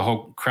at me, the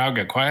whole crowd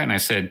got quiet. And I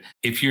said,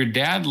 if your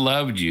dad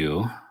loved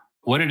you,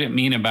 what did it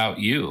mean about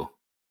you?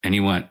 And he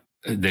went,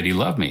 that he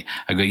loved me.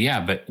 I go,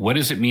 yeah, but what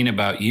does it mean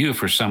about you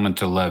for someone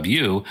to love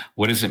you?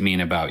 What does it mean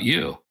about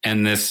you?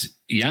 And this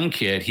young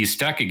kid, he's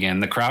stuck again.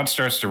 The crowd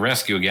starts to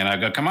rescue again. I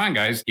go, come on,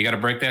 guys, you got to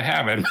break that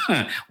habit.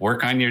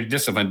 Work on your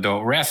discipline.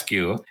 Don't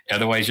rescue.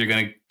 Otherwise, you're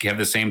going to have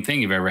the same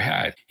thing you've ever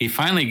had. He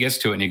finally gets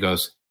to it and he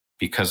goes,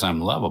 because I'm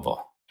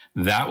lovable.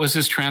 That was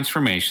his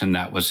transformation.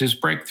 That was his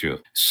breakthrough.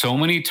 So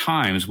many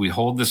times we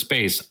hold the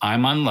space.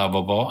 I'm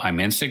unlovable.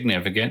 I'm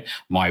insignificant.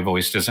 My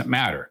voice doesn't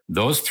matter.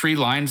 Those 3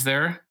 lines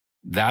there,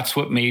 that's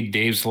what made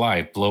Dave's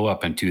life blow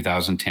up in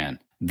 2010.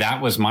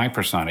 That was my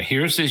persona.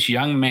 Here's this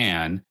young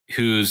man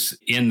who's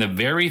in the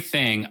very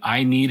thing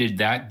I needed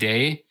that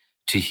day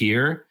to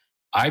hear.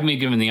 I've been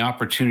given the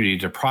opportunity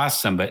to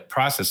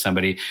process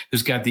somebody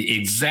who's got the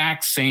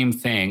exact same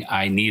thing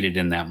I needed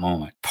in that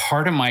moment.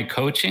 Part of my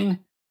coaching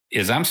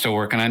is I'm still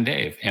working on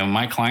Dave. And when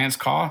my clients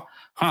call,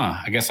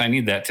 I guess I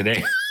need that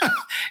today.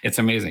 It's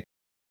amazing.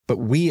 But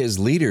we as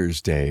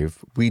leaders, Dave,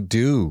 we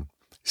do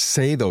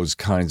say those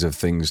kinds of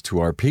things to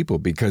our people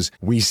because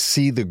we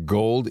see the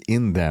gold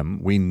in them.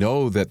 We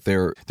know that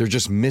they're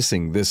just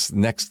missing this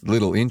next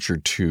little inch or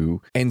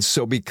two. And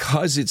so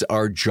because it's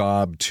our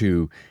job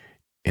to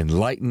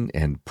enlighten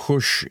and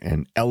push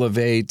and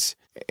elevate,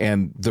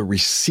 and the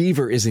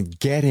receiver isn't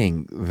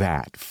getting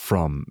that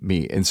from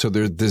me. And so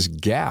there's this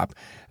gap,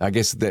 I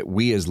guess, that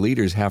we as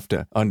leaders have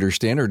to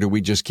understand, or do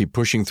we just keep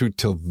pushing through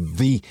till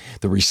the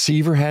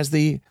receiver has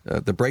the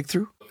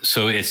breakthrough?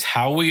 So it's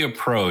how we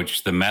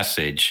approach the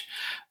message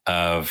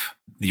of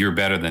you're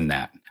better than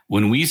that.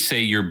 When we say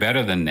you're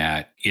better than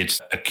that,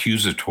 it's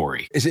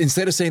accusatory.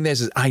 Instead of saying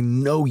this, I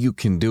know you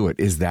can do it.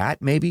 Is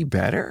that maybe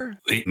better?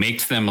 It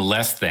makes them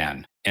less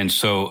than. And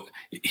so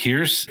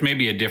here's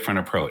maybe a different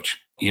approach.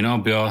 You know,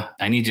 Bill,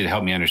 I need you to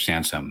help me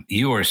understand something.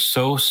 You are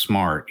so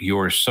smart. You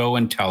are so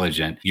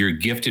intelligent. You're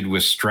gifted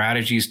with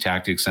strategies,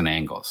 tactics, and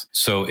angles.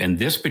 So in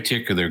this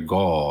particular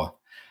goal,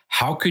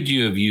 how could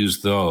you have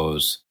used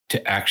those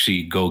to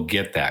actually go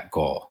get that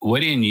goal?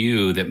 What in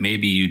you that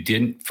maybe you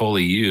didn't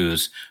fully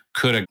use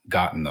could have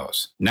gotten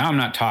those? Now I'm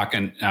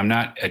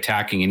not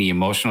attacking any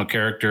emotional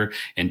character,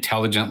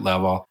 intelligent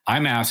level.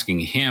 I'm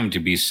asking him to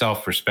be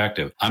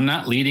self-perspective. I'm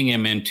not leading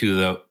him into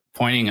the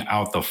pointing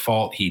out the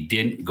fault he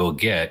didn't go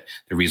get,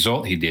 the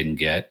result he didn't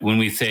get. When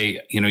we say,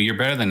 you're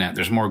better than that,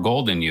 there's more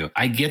gold in you.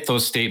 I get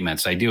those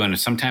statements. I do. And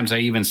sometimes I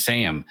even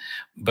say them,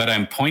 but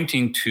I'm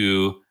pointing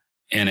to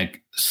in a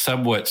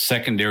somewhat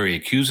secondary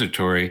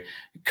accusatory,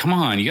 come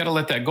on, you got to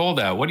let that gold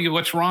out.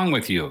 What's wrong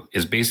with you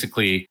is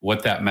basically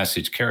what that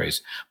message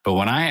carries. But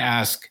when I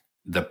ask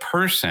the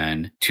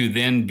person to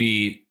then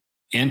be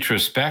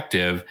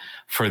introspective,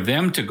 for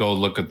them to go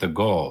look at the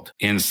gold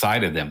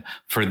inside of them,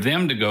 for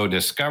them to go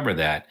discover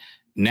that,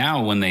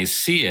 now when they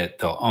see it,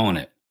 they'll own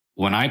it.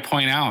 When I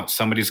point out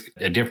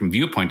a different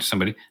viewpoint to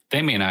somebody,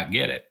 they may not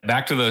get it.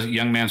 Back to the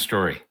young man's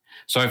story.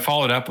 So I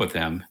followed up with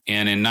him,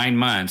 and in 9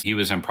 months, he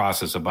was in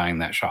process of buying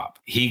that shop.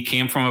 He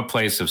came from a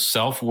place of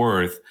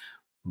self-worth,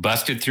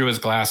 busted through his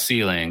glass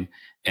ceiling,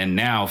 and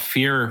now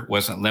fear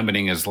wasn't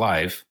limiting his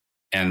life,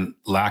 and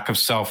lack of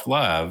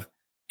self-love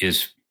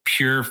is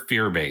pure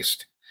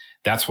fear-based.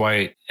 That's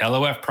why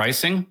LOF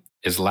pricing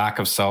is lack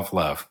of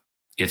self-love.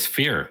 It's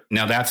fear.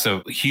 Now, that's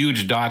a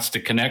huge dots to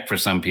connect for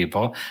some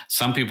people.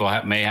 Some people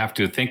may have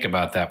to think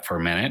about that for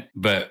a minute,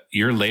 but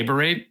your labor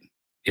rate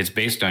is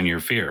based on your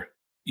fear.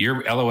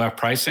 Your LOF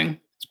pricing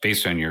is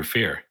based on your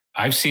fear.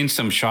 I've seen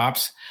some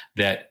shops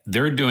that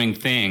they're doing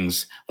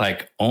things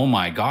like, oh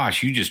my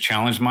gosh, you just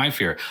challenged my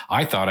fear.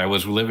 I thought I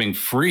was living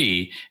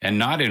free and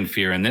not in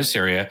fear in this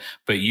area,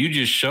 but you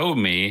just showed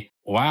me,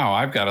 wow,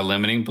 I've got a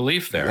limiting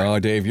belief there. Oh,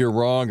 Dave, you're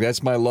wrong.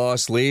 That's my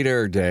lost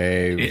leader,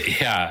 Dave.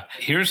 Yeah.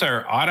 Here's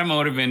our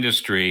automotive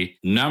industry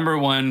number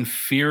one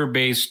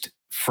fear-based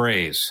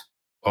phrase.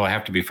 Oh, I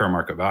have to be fair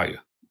market value.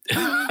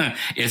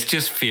 It's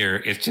just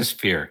fear. It's just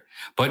fear.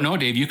 But no,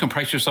 Dave, you can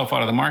price yourself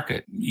out of the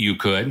market. You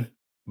could.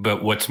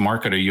 But what's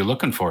market are you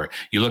looking for?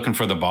 You looking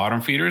for the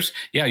bottom feeders?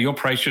 Yeah, you'll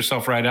price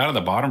yourself right out of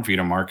the bottom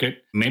feeder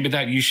market. Maybe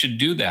you should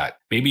do that.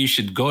 Maybe you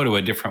should go to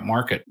a different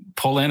market,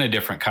 pull in a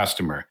different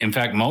customer. In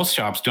fact, most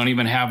shops don't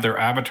even have their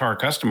avatar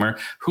customer.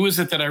 Who is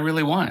it that I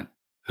really want?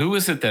 Who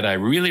is it that I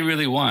really,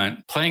 really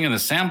want playing in the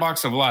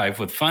sandbox of life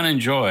with fun and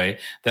joy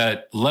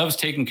that loves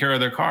taking care of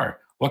their car?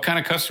 What kind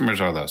of customers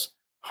are those?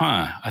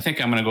 I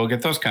think I'm going to go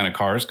get those kind of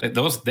cars.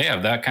 They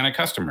have that kind of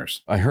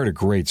customers. I heard a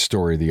great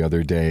story the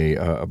other day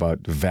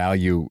about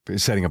value,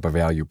 setting up a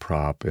value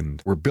prop.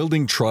 And we're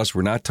building trust.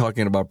 We're not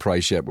talking about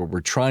price yet, but we're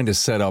trying to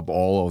set up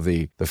all of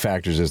the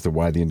factors as to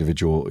why the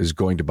individual is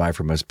going to buy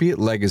from us, be it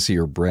legacy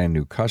or brand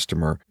new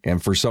customer.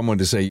 And for someone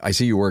to say, I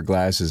see you wear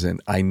glasses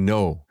and I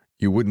know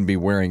you wouldn't be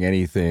wearing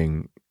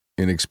anything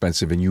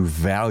inexpensive and you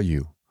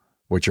value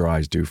what your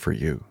eyes do for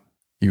you.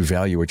 You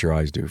value what your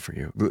eyes do for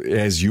you,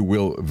 as you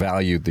will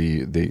value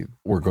the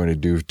we're going to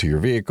do to your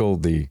vehicle,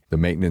 the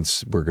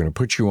maintenance we're going to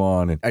put you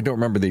on. And I don't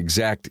remember the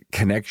exact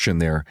connection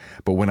there,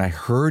 but when I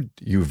heard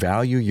you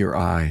value your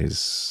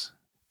eyes,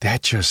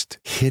 that just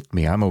hit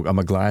me. I'm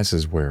a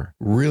glasses wearer.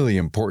 Really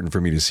important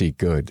for me to see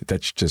good.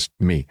 That's just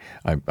me.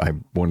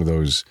 I'm one of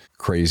those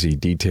crazy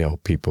detail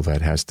people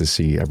that has to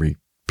see every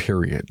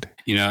period.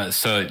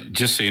 So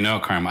just so you know,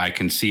 Carm, I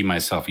can see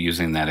myself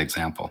using that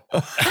example.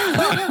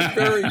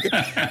 Very good.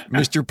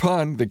 Mr.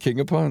 Pun, the king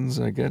of puns.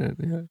 I get it.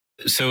 Yeah.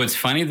 So it's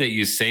funny that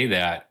you say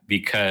that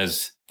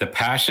because the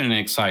passion and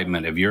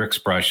excitement of your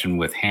expression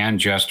with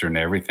hand gesture and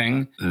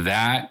everything,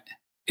 that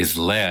is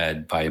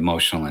led by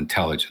emotional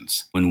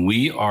intelligence. When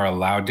we are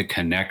allowed to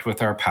connect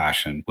with our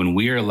passion, when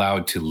we are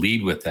allowed to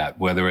lead with that,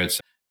 whether it's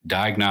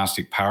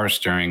diagnostic power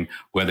steering,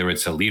 whether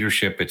it's a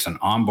leadership, it's an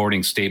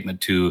onboarding statement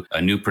to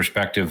a new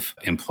prospective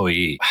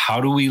employee.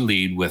 How do we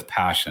lead with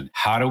passion?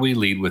 How do we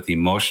lead with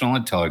emotional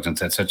intelligence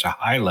at such a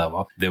high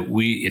level that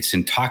it's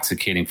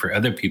intoxicating for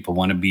other people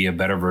want to be a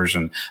better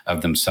version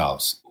of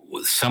themselves?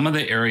 Some of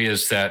the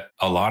areas that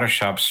a lot of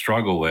shops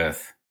struggle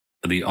with,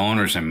 the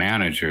owners and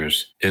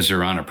managers, is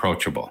they're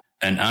unapproachable.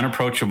 An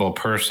unapproachable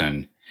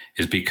person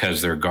is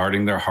because they're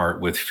guarding their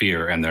heart with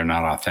fear and they're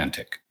not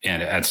authentic.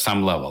 And at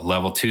some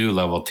level 2,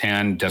 level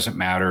 10, doesn't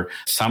matter.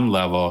 Some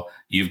level,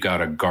 you've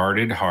got a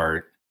guarded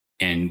heart.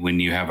 And when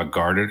you have a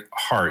guarded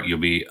heart, you'll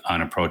be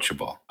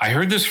unapproachable. I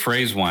heard this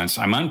phrase once.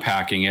 I'm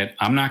unpacking it.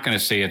 I'm not going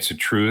to say it's a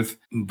truth,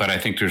 but I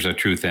think there's a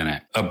truth in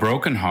it. A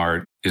broken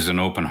heart is an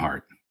open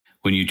heart.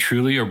 When you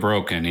truly are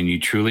broken and you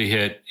truly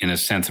hit, in a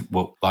sense,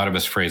 what a lot of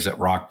us phrase at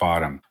rock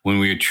bottom, when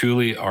we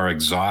truly are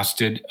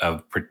exhausted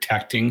of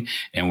protecting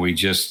and we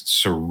just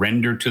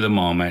surrender to the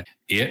moment,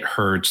 it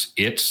hurts,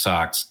 it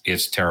sucks,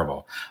 it's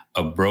terrible.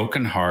 A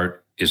broken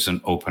heart is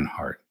an open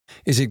heart.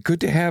 Is it good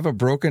to have a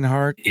broken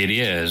heart? It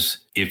is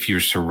if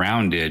you're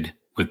surrounded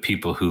with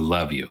people who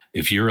love you.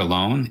 If you're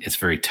alone, it's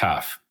very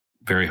tough.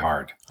 Very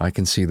hard. I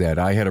can see that.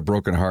 I had a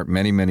broken heart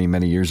many, many,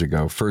 many years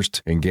ago.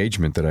 First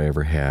engagement that I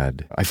ever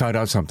had. I found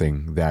out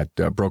something that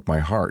broke my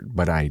heart,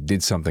 but I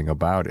did something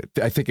about it.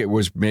 I think it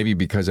was maybe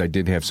because I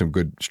did have some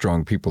good,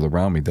 strong people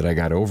around me that I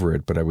got over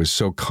it, but I was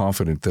so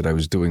confident that I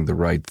was doing the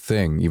right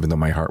thing, even though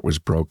my heart was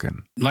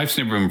broken. Life's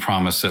never been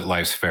promised that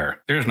life's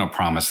fair. There's no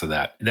promise of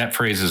that. That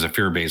phrase is a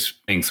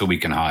fear-based thing so we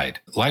can hide.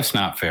 Life's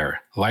not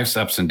fair. Life's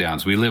ups and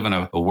downs. We live in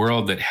a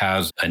world that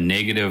has a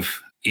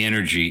negative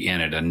energy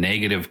in it, a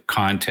negative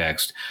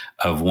context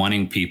of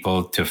wanting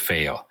people to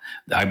fail.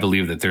 I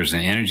believe that there's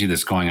an energy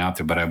that's going out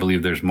there, but I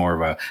believe there's more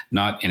of a,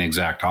 not an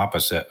exact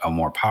opposite, a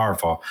more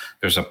powerful.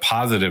 There's a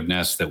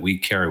positiveness that we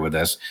carry with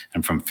us.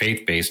 And from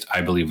faith-based,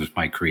 I believe is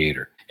my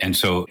creator. And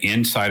so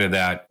inside of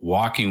that,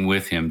 walking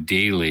with him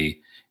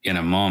daily in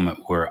a moment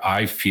where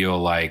I feel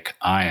like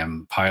I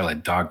am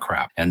pilot dog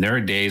crap. And there are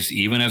days,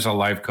 even as a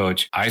life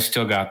coach, I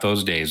still got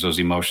those days, those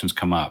emotions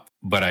come up,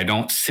 but I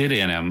don't sit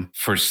in them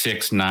for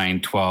 6,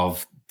 9,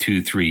 12,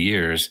 2, 3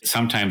 years.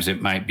 Sometimes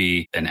it might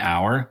be an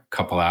hour,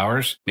 couple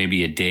hours,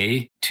 maybe a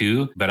day,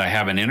 2, but I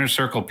have an inner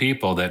circle of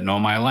people that know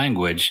my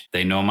language.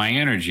 They know my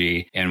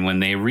energy. And when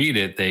they read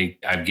it,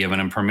 I've given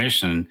them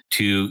permission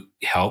to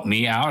help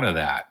me out of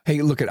that.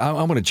 Hey, look, I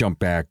want to jump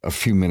back a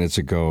few minutes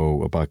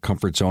ago about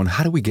comfort zone.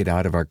 How do we get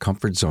out of our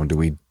comfort zone?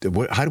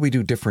 How do we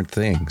do different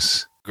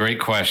things?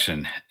 Great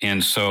question.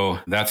 And so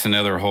that's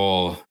another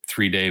whole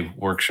 3-day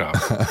workshop.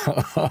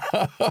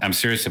 I'm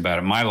serious about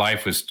it. My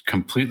life was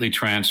completely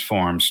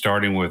transformed,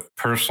 starting with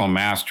personal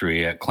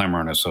mastery at Clemmer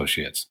and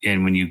Associates.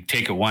 And when you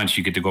take it once,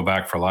 you get to go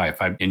back for life.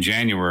 In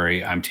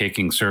January, I'm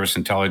taking service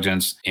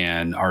intelligence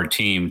and our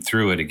team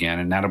through it again,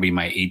 and that'll be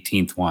my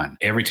 18th one.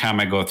 Every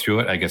time I go through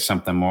it, I get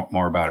something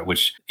more about it,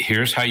 which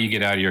here's how you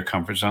get out of your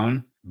comfort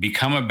zone.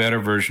 Become a better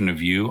version of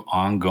you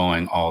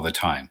ongoing all the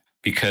time.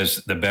 Because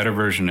the better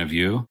version of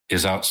you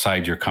is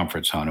outside your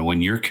comfort zone. And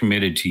when you're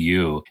committed to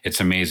you, it's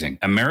amazing.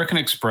 American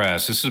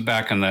Express, this is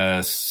back in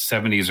the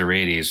 70s or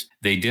 80s,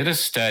 they did a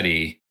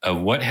study of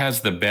what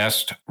has the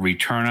best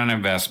return on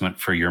investment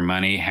for your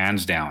money,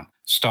 hands down.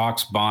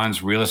 Stocks,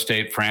 bonds, real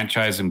estate,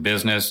 franchise, and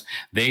business.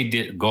 They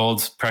did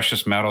golds,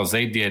 precious metals.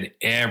 They did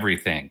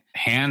everything.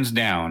 Hands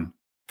down,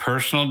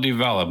 personal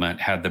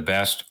development had the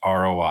best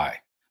ROI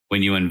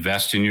when you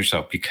invest in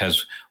yourself.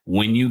 Because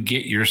when you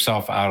get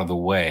yourself out of the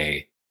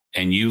way,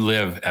 and you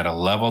live at a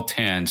level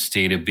 10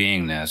 state of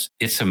beingness,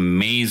 it's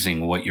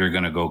amazing what you're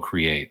going to go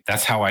create.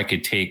 That's how I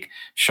could take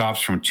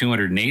shops from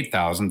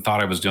 208,000,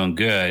 thought I was doing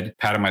good,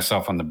 patted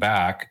myself on the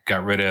back,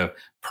 got rid of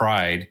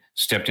pride,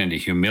 stepped into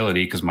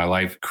humility because my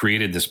life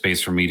created the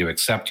space for me to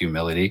accept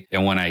humility.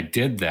 And when I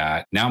did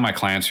that, now my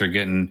clients are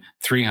getting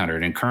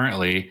 300. And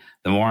currently,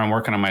 the more I'm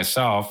working on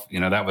myself,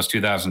 that was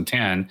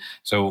 2010.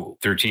 So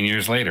 13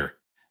 years later.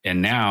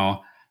 And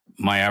now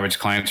my average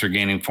clients are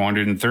gaining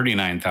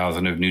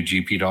 439,000 of new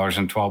GP dollars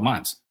in 12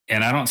 months.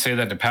 And I don't say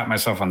that to pat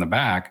myself on the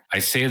back. I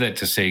say that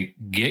to say,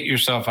 get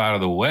yourself out of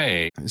the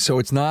way. So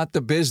it's not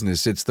the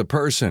business, it's the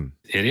person.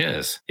 It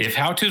is. If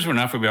how-tos were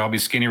enough, we'd all be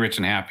skinny, rich,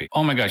 and happy.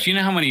 Oh my gosh. You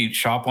know how many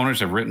shop owners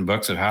have written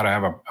books of how to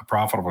have a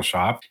profitable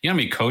shop? You know how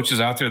many coaches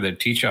out there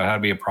that teach you how to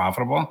be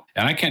profitable?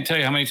 And I can't tell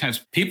you how many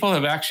times people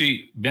have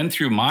actually been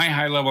through my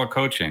high level of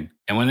coaching.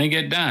 And when they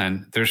get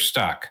done, they're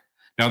stuck.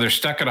 Now, they're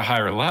stuck at a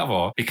higher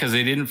level because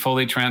they didn't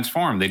fully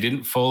transform. They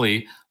didn't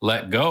fully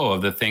let go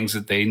of the things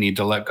that they need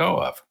to let go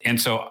of.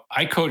 And so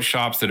I coach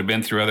shops that have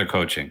been through other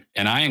coaching.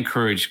 And I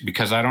encourage,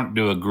 because I don't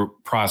do a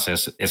group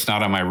process, it's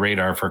not on my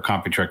radar for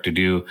CompuTrack to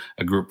do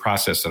a group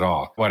process at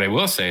all. What I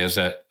will say is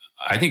that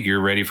I think you're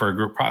ready for a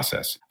group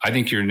process. I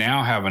think you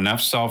now have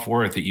enough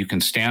self-worth that you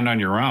can stand on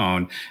your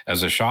own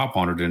as a shop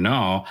owner to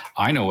know,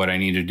 I know what I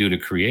need to do to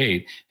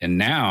create. And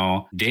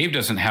now Dave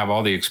doesn't have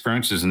all the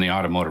experiences in the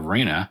automotive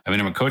arena. I mean,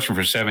 I'm coaching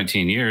for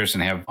 17 years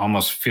and have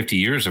almost 50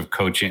 years of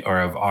coaching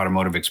or of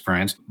automotive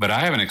experience, but I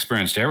haven't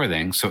experienced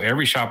everything. So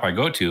every shop I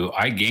go to,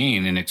 I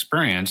gain an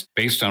experience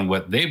based on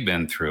what they've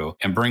been through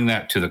and bring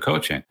that to the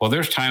coaching. Well,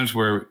 there's times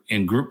where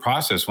in group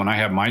process, when I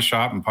have my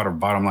shop and part of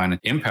Bottom Line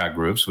Impact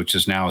Groups, which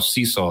is now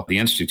Cecil, the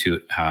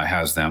Institute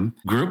has them.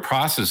 Group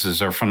processes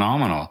are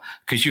phenomenal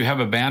because you have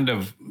a band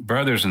of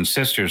brothers and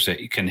sisters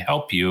that can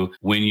help you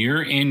when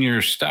you're in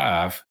your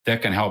stuff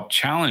that can help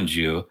challenge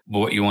you. But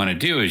what you want to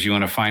do is you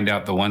want to find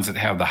out the ones that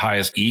have the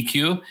highest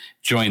EQ,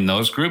 join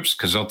those groups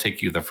because they'll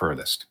take you the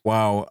furthest.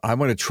 Wow. I'm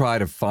going to try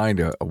to find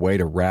a way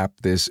to wrap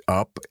this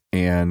up.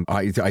 And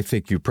I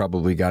think you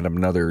probably got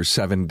another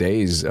 7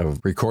 days of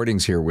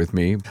recordings here with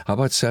me. How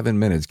about 7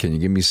 minutes? Can you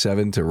give me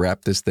 7 to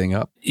wrap this thing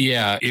up?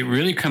 Yeah, it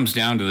really comes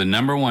down to the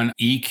number one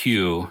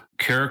EQ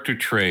character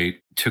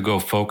trait to go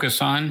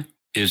focus on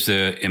is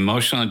the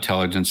emotional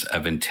intelligence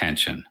of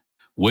intention.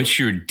 What's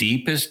your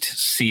deepest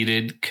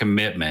seated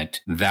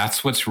commitment?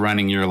 That's what's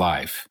running your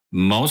life.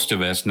 Most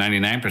of us,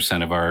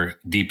 99% of our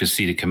deepest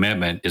seated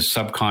commitment is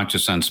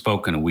subconscious,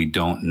 unspoken. We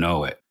don't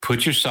know it.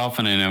 Put yourself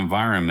in an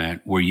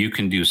environment where you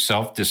can do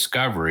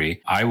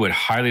self-discovery. I would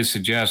highly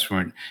suggest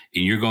when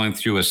you're going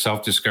through a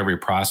self-discovery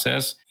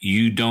process,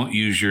 you don't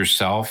use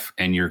yourself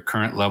and your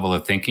current level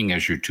of thinking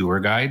as your tour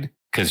guide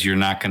because you're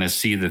not going to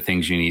see the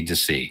things you need to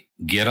see.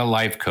 Get a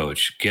life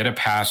coach, get a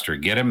pastor,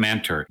 get a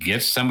mentor,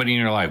 get somebody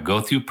in your life,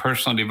 go through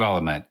personal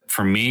development.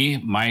 For me,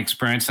 my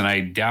experience, and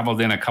I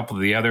dabbled in a couple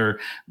of the other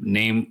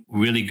name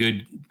really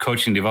good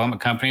coaching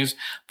development companies,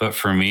 but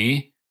for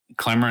me,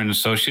 Clemmer and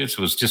Associates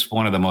was just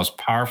one of the most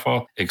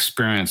powerful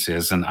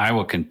experiences. And I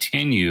will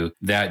continue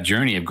that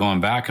journey of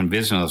going back and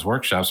visiting those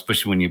workshops,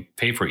 especially when you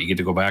pay for it. You get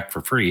to go back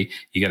for free.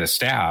 You get a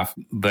staff,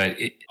 but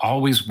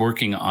always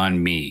working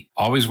on me,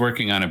 always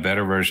working on a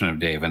better version of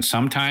Dave. And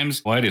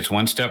sometimes it's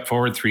 1 step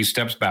forward, 3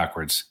 steps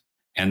backwards.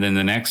 And then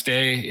the next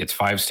day, it's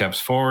 5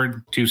 steps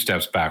forward, 2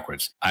 steps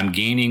backwards. I'm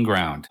gaining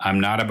ground. I'm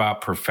not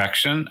about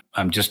perfection.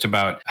 I'm just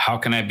about how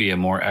can I be a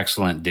more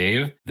excellent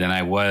Dave than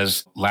I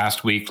was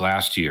last week,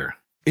 last year.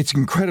 It's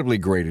incredibly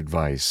great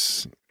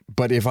advice.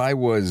 But if I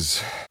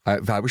was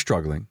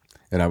struggling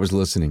and I was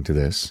listening to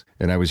this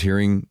and I was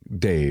hearing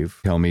Dave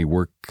tell me,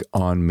 work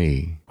on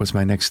me, what's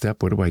my next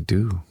step? What do I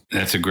do?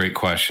 That's a great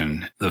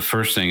question. The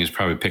first thing is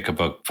probably pick up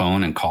a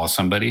phone and call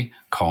somebody.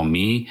 Call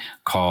me,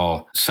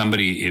 call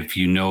somebody. If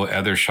you know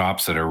other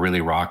shops that are really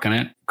rocking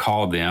it,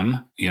 call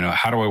them.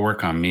 How do I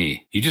work on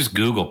me? You just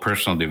Google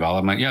personal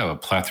development. You have a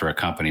plethora of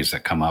companies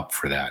that come up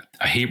for that.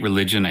 I hate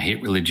religion. I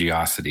hate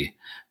religiosity.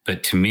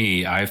 But to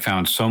me, I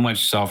found so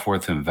much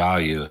self-worth and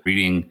value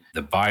reading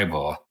the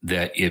Bible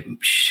that it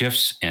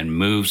shifts and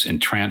moves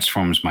and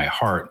transforms my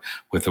heart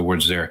with the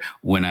words there.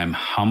 When I'm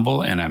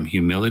humble and I'm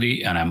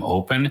humility and I'm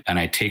open and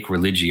I take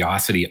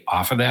religiosity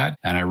off of that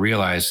and I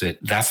realize that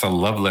that's a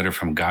love letter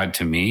from God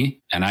to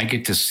me and I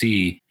get to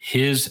see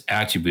his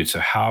attributes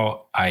of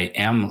how I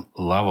am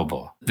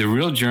lovable. The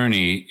real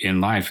journey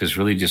in life is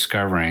really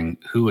discovering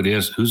who it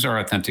is, who's our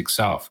authentic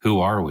self,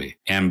 who are we?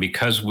 And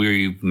because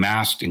we've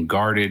masked and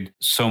guarded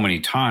so many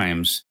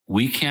times,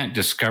 we can't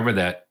discover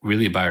that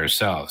really by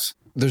ourselves.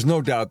 There's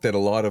no doubt that a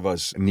lot of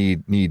us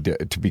need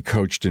to be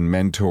coached and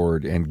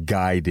mentored and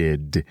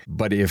guided.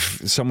 But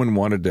if someone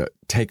wanted to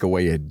take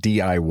away a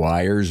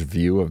DIYer's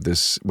view of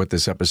this, what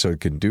this episode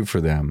can do for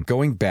them,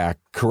 going back,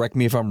 correct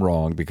me if I'm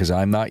wrong, because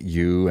I'm not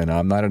you and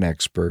I'm not an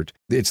expert.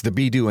 It's the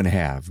be, do, and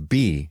have.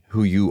 Be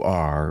who you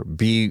are.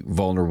 Be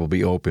vulnerable.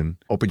 Be open.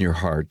 Open your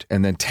heart.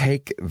 And then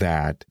take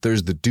that.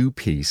 There's the do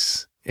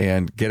piece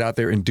and get out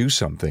there and do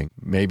something.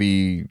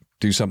 Maybe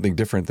do something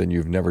different than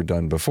you've never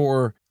done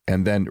before.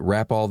 And then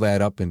wrap all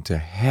that up into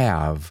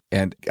have.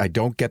 And I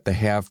don't get the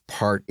have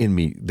part in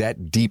me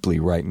that deeply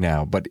right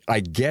now, but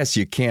I guess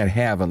you can't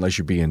have unless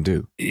you be and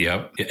do.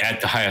 Yep. At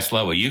the highest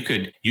level, you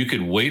could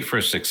wait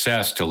for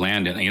success to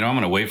land in, I'm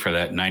going to wait for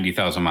that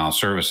 90,000 mile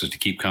services to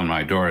keep coming to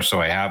my door. So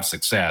I have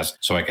success,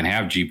 so I can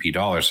have GP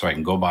dollars, so I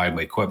can go buy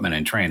my equipment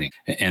and training.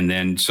 And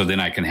then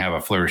I can have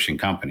a flourishing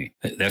company.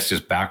 That's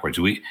just backwards.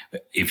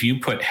 If you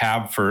put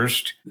have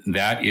first,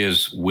 that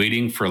is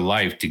waiting for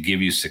life to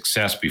give you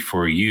success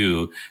before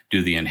you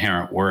do the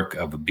inherent work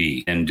of a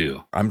be and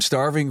do. I'm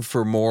starving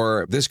for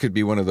more. This could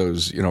be one of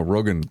those,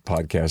 Rogan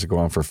podcasts that go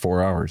on for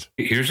 4 hours.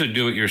 Here's a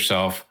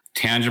do-it-yourself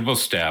tangible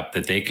step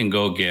that they can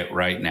go get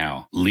right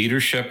now.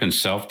 Leadership and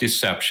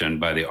Self-Deception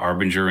by the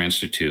Arbinger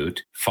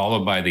Institute,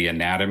 followed by The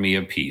Anatomy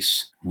of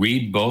Peace.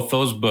 Read both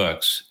those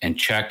books and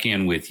check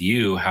in with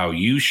you, how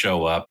you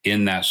show up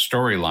in that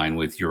storyline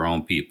with your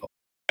own people.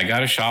 I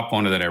got a shop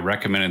owner that I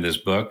recommended this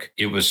book.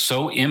 It was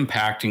so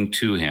impacting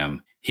to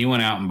him. He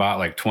went out and bought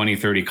like 20,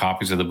 30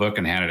 copies of the book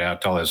and handed it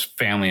out to all his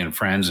family and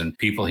friends and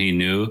people he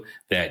knew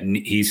that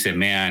he said,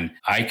 man,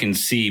 I can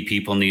see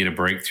people need a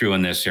breakthrough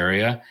in this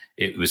area.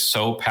 It was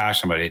so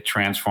passionate about it. It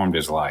transformed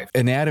his life.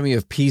 Anatomy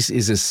of Peace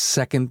is a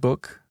second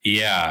book?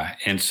 Yeah.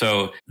 And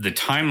so the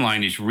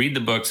timeline is read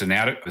the books,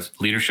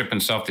 Leadership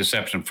and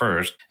Self-Deception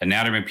first,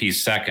 Anatomy of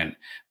Peace second.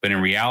 But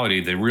in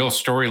reality, the real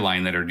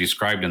storyline that are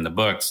described in the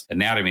books,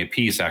 Anatomy of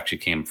Peace actually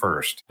came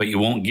first. But you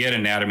won't get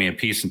Anatomy of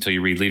Peace until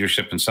you read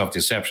Leadership and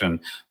Self-Deception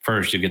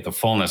first. You get the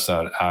fullness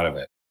out of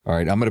it. All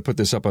right. I'm going to put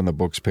this up on the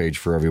books page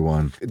for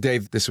everyone.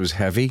 Dave, this was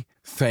heavy.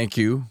 Thank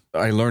you.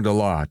 I learned a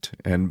lot.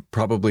 And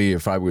probably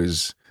if I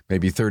was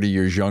maybe 30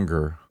 years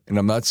younger, and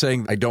I'm not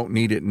saying I don't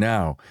need it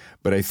now,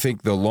 but I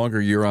think the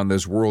longer you're on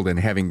this world and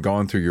having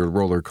gone through your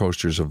roller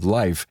coasters of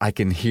life, I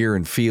can hear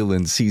and feel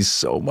and see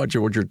so much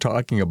of what you're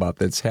talking about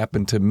that's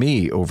happened to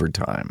me over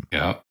time.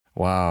 Yeah.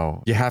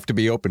 Wow. You have to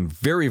be open,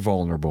 very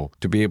vulnerable,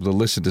 to be able to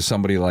listen to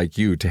somebody like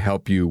you to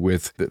help you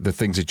with the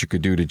things that you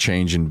could do to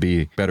change and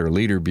be a better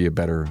leader, be a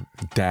better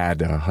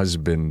dad, a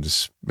husband,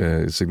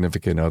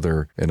 significant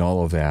other, and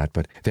all of that.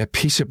 But that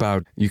piece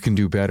about you can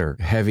do better,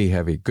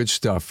 heavy, good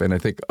stuff. And I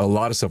think a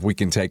lot of stuff we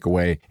can take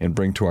away and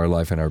bring to our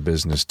life and our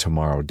business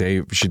tomorrow.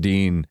 Dave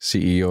Shadeen,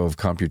 CEO of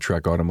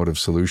CompuTrek Automotive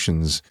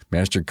Solutions,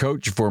 master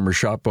coach, former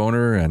shop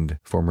owner, and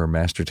former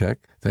master tech.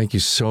 Thank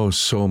you so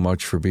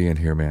much for being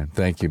here, man.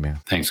 Thank you, man.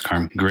 Thanks,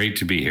 Carm. Great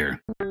to be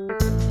here.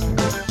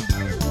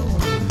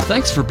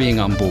 Thanks for being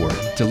on board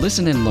to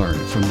listen and learn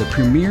from the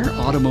premier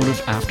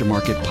automotive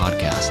aftermarket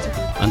podcast.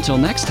 Until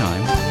next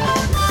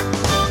time.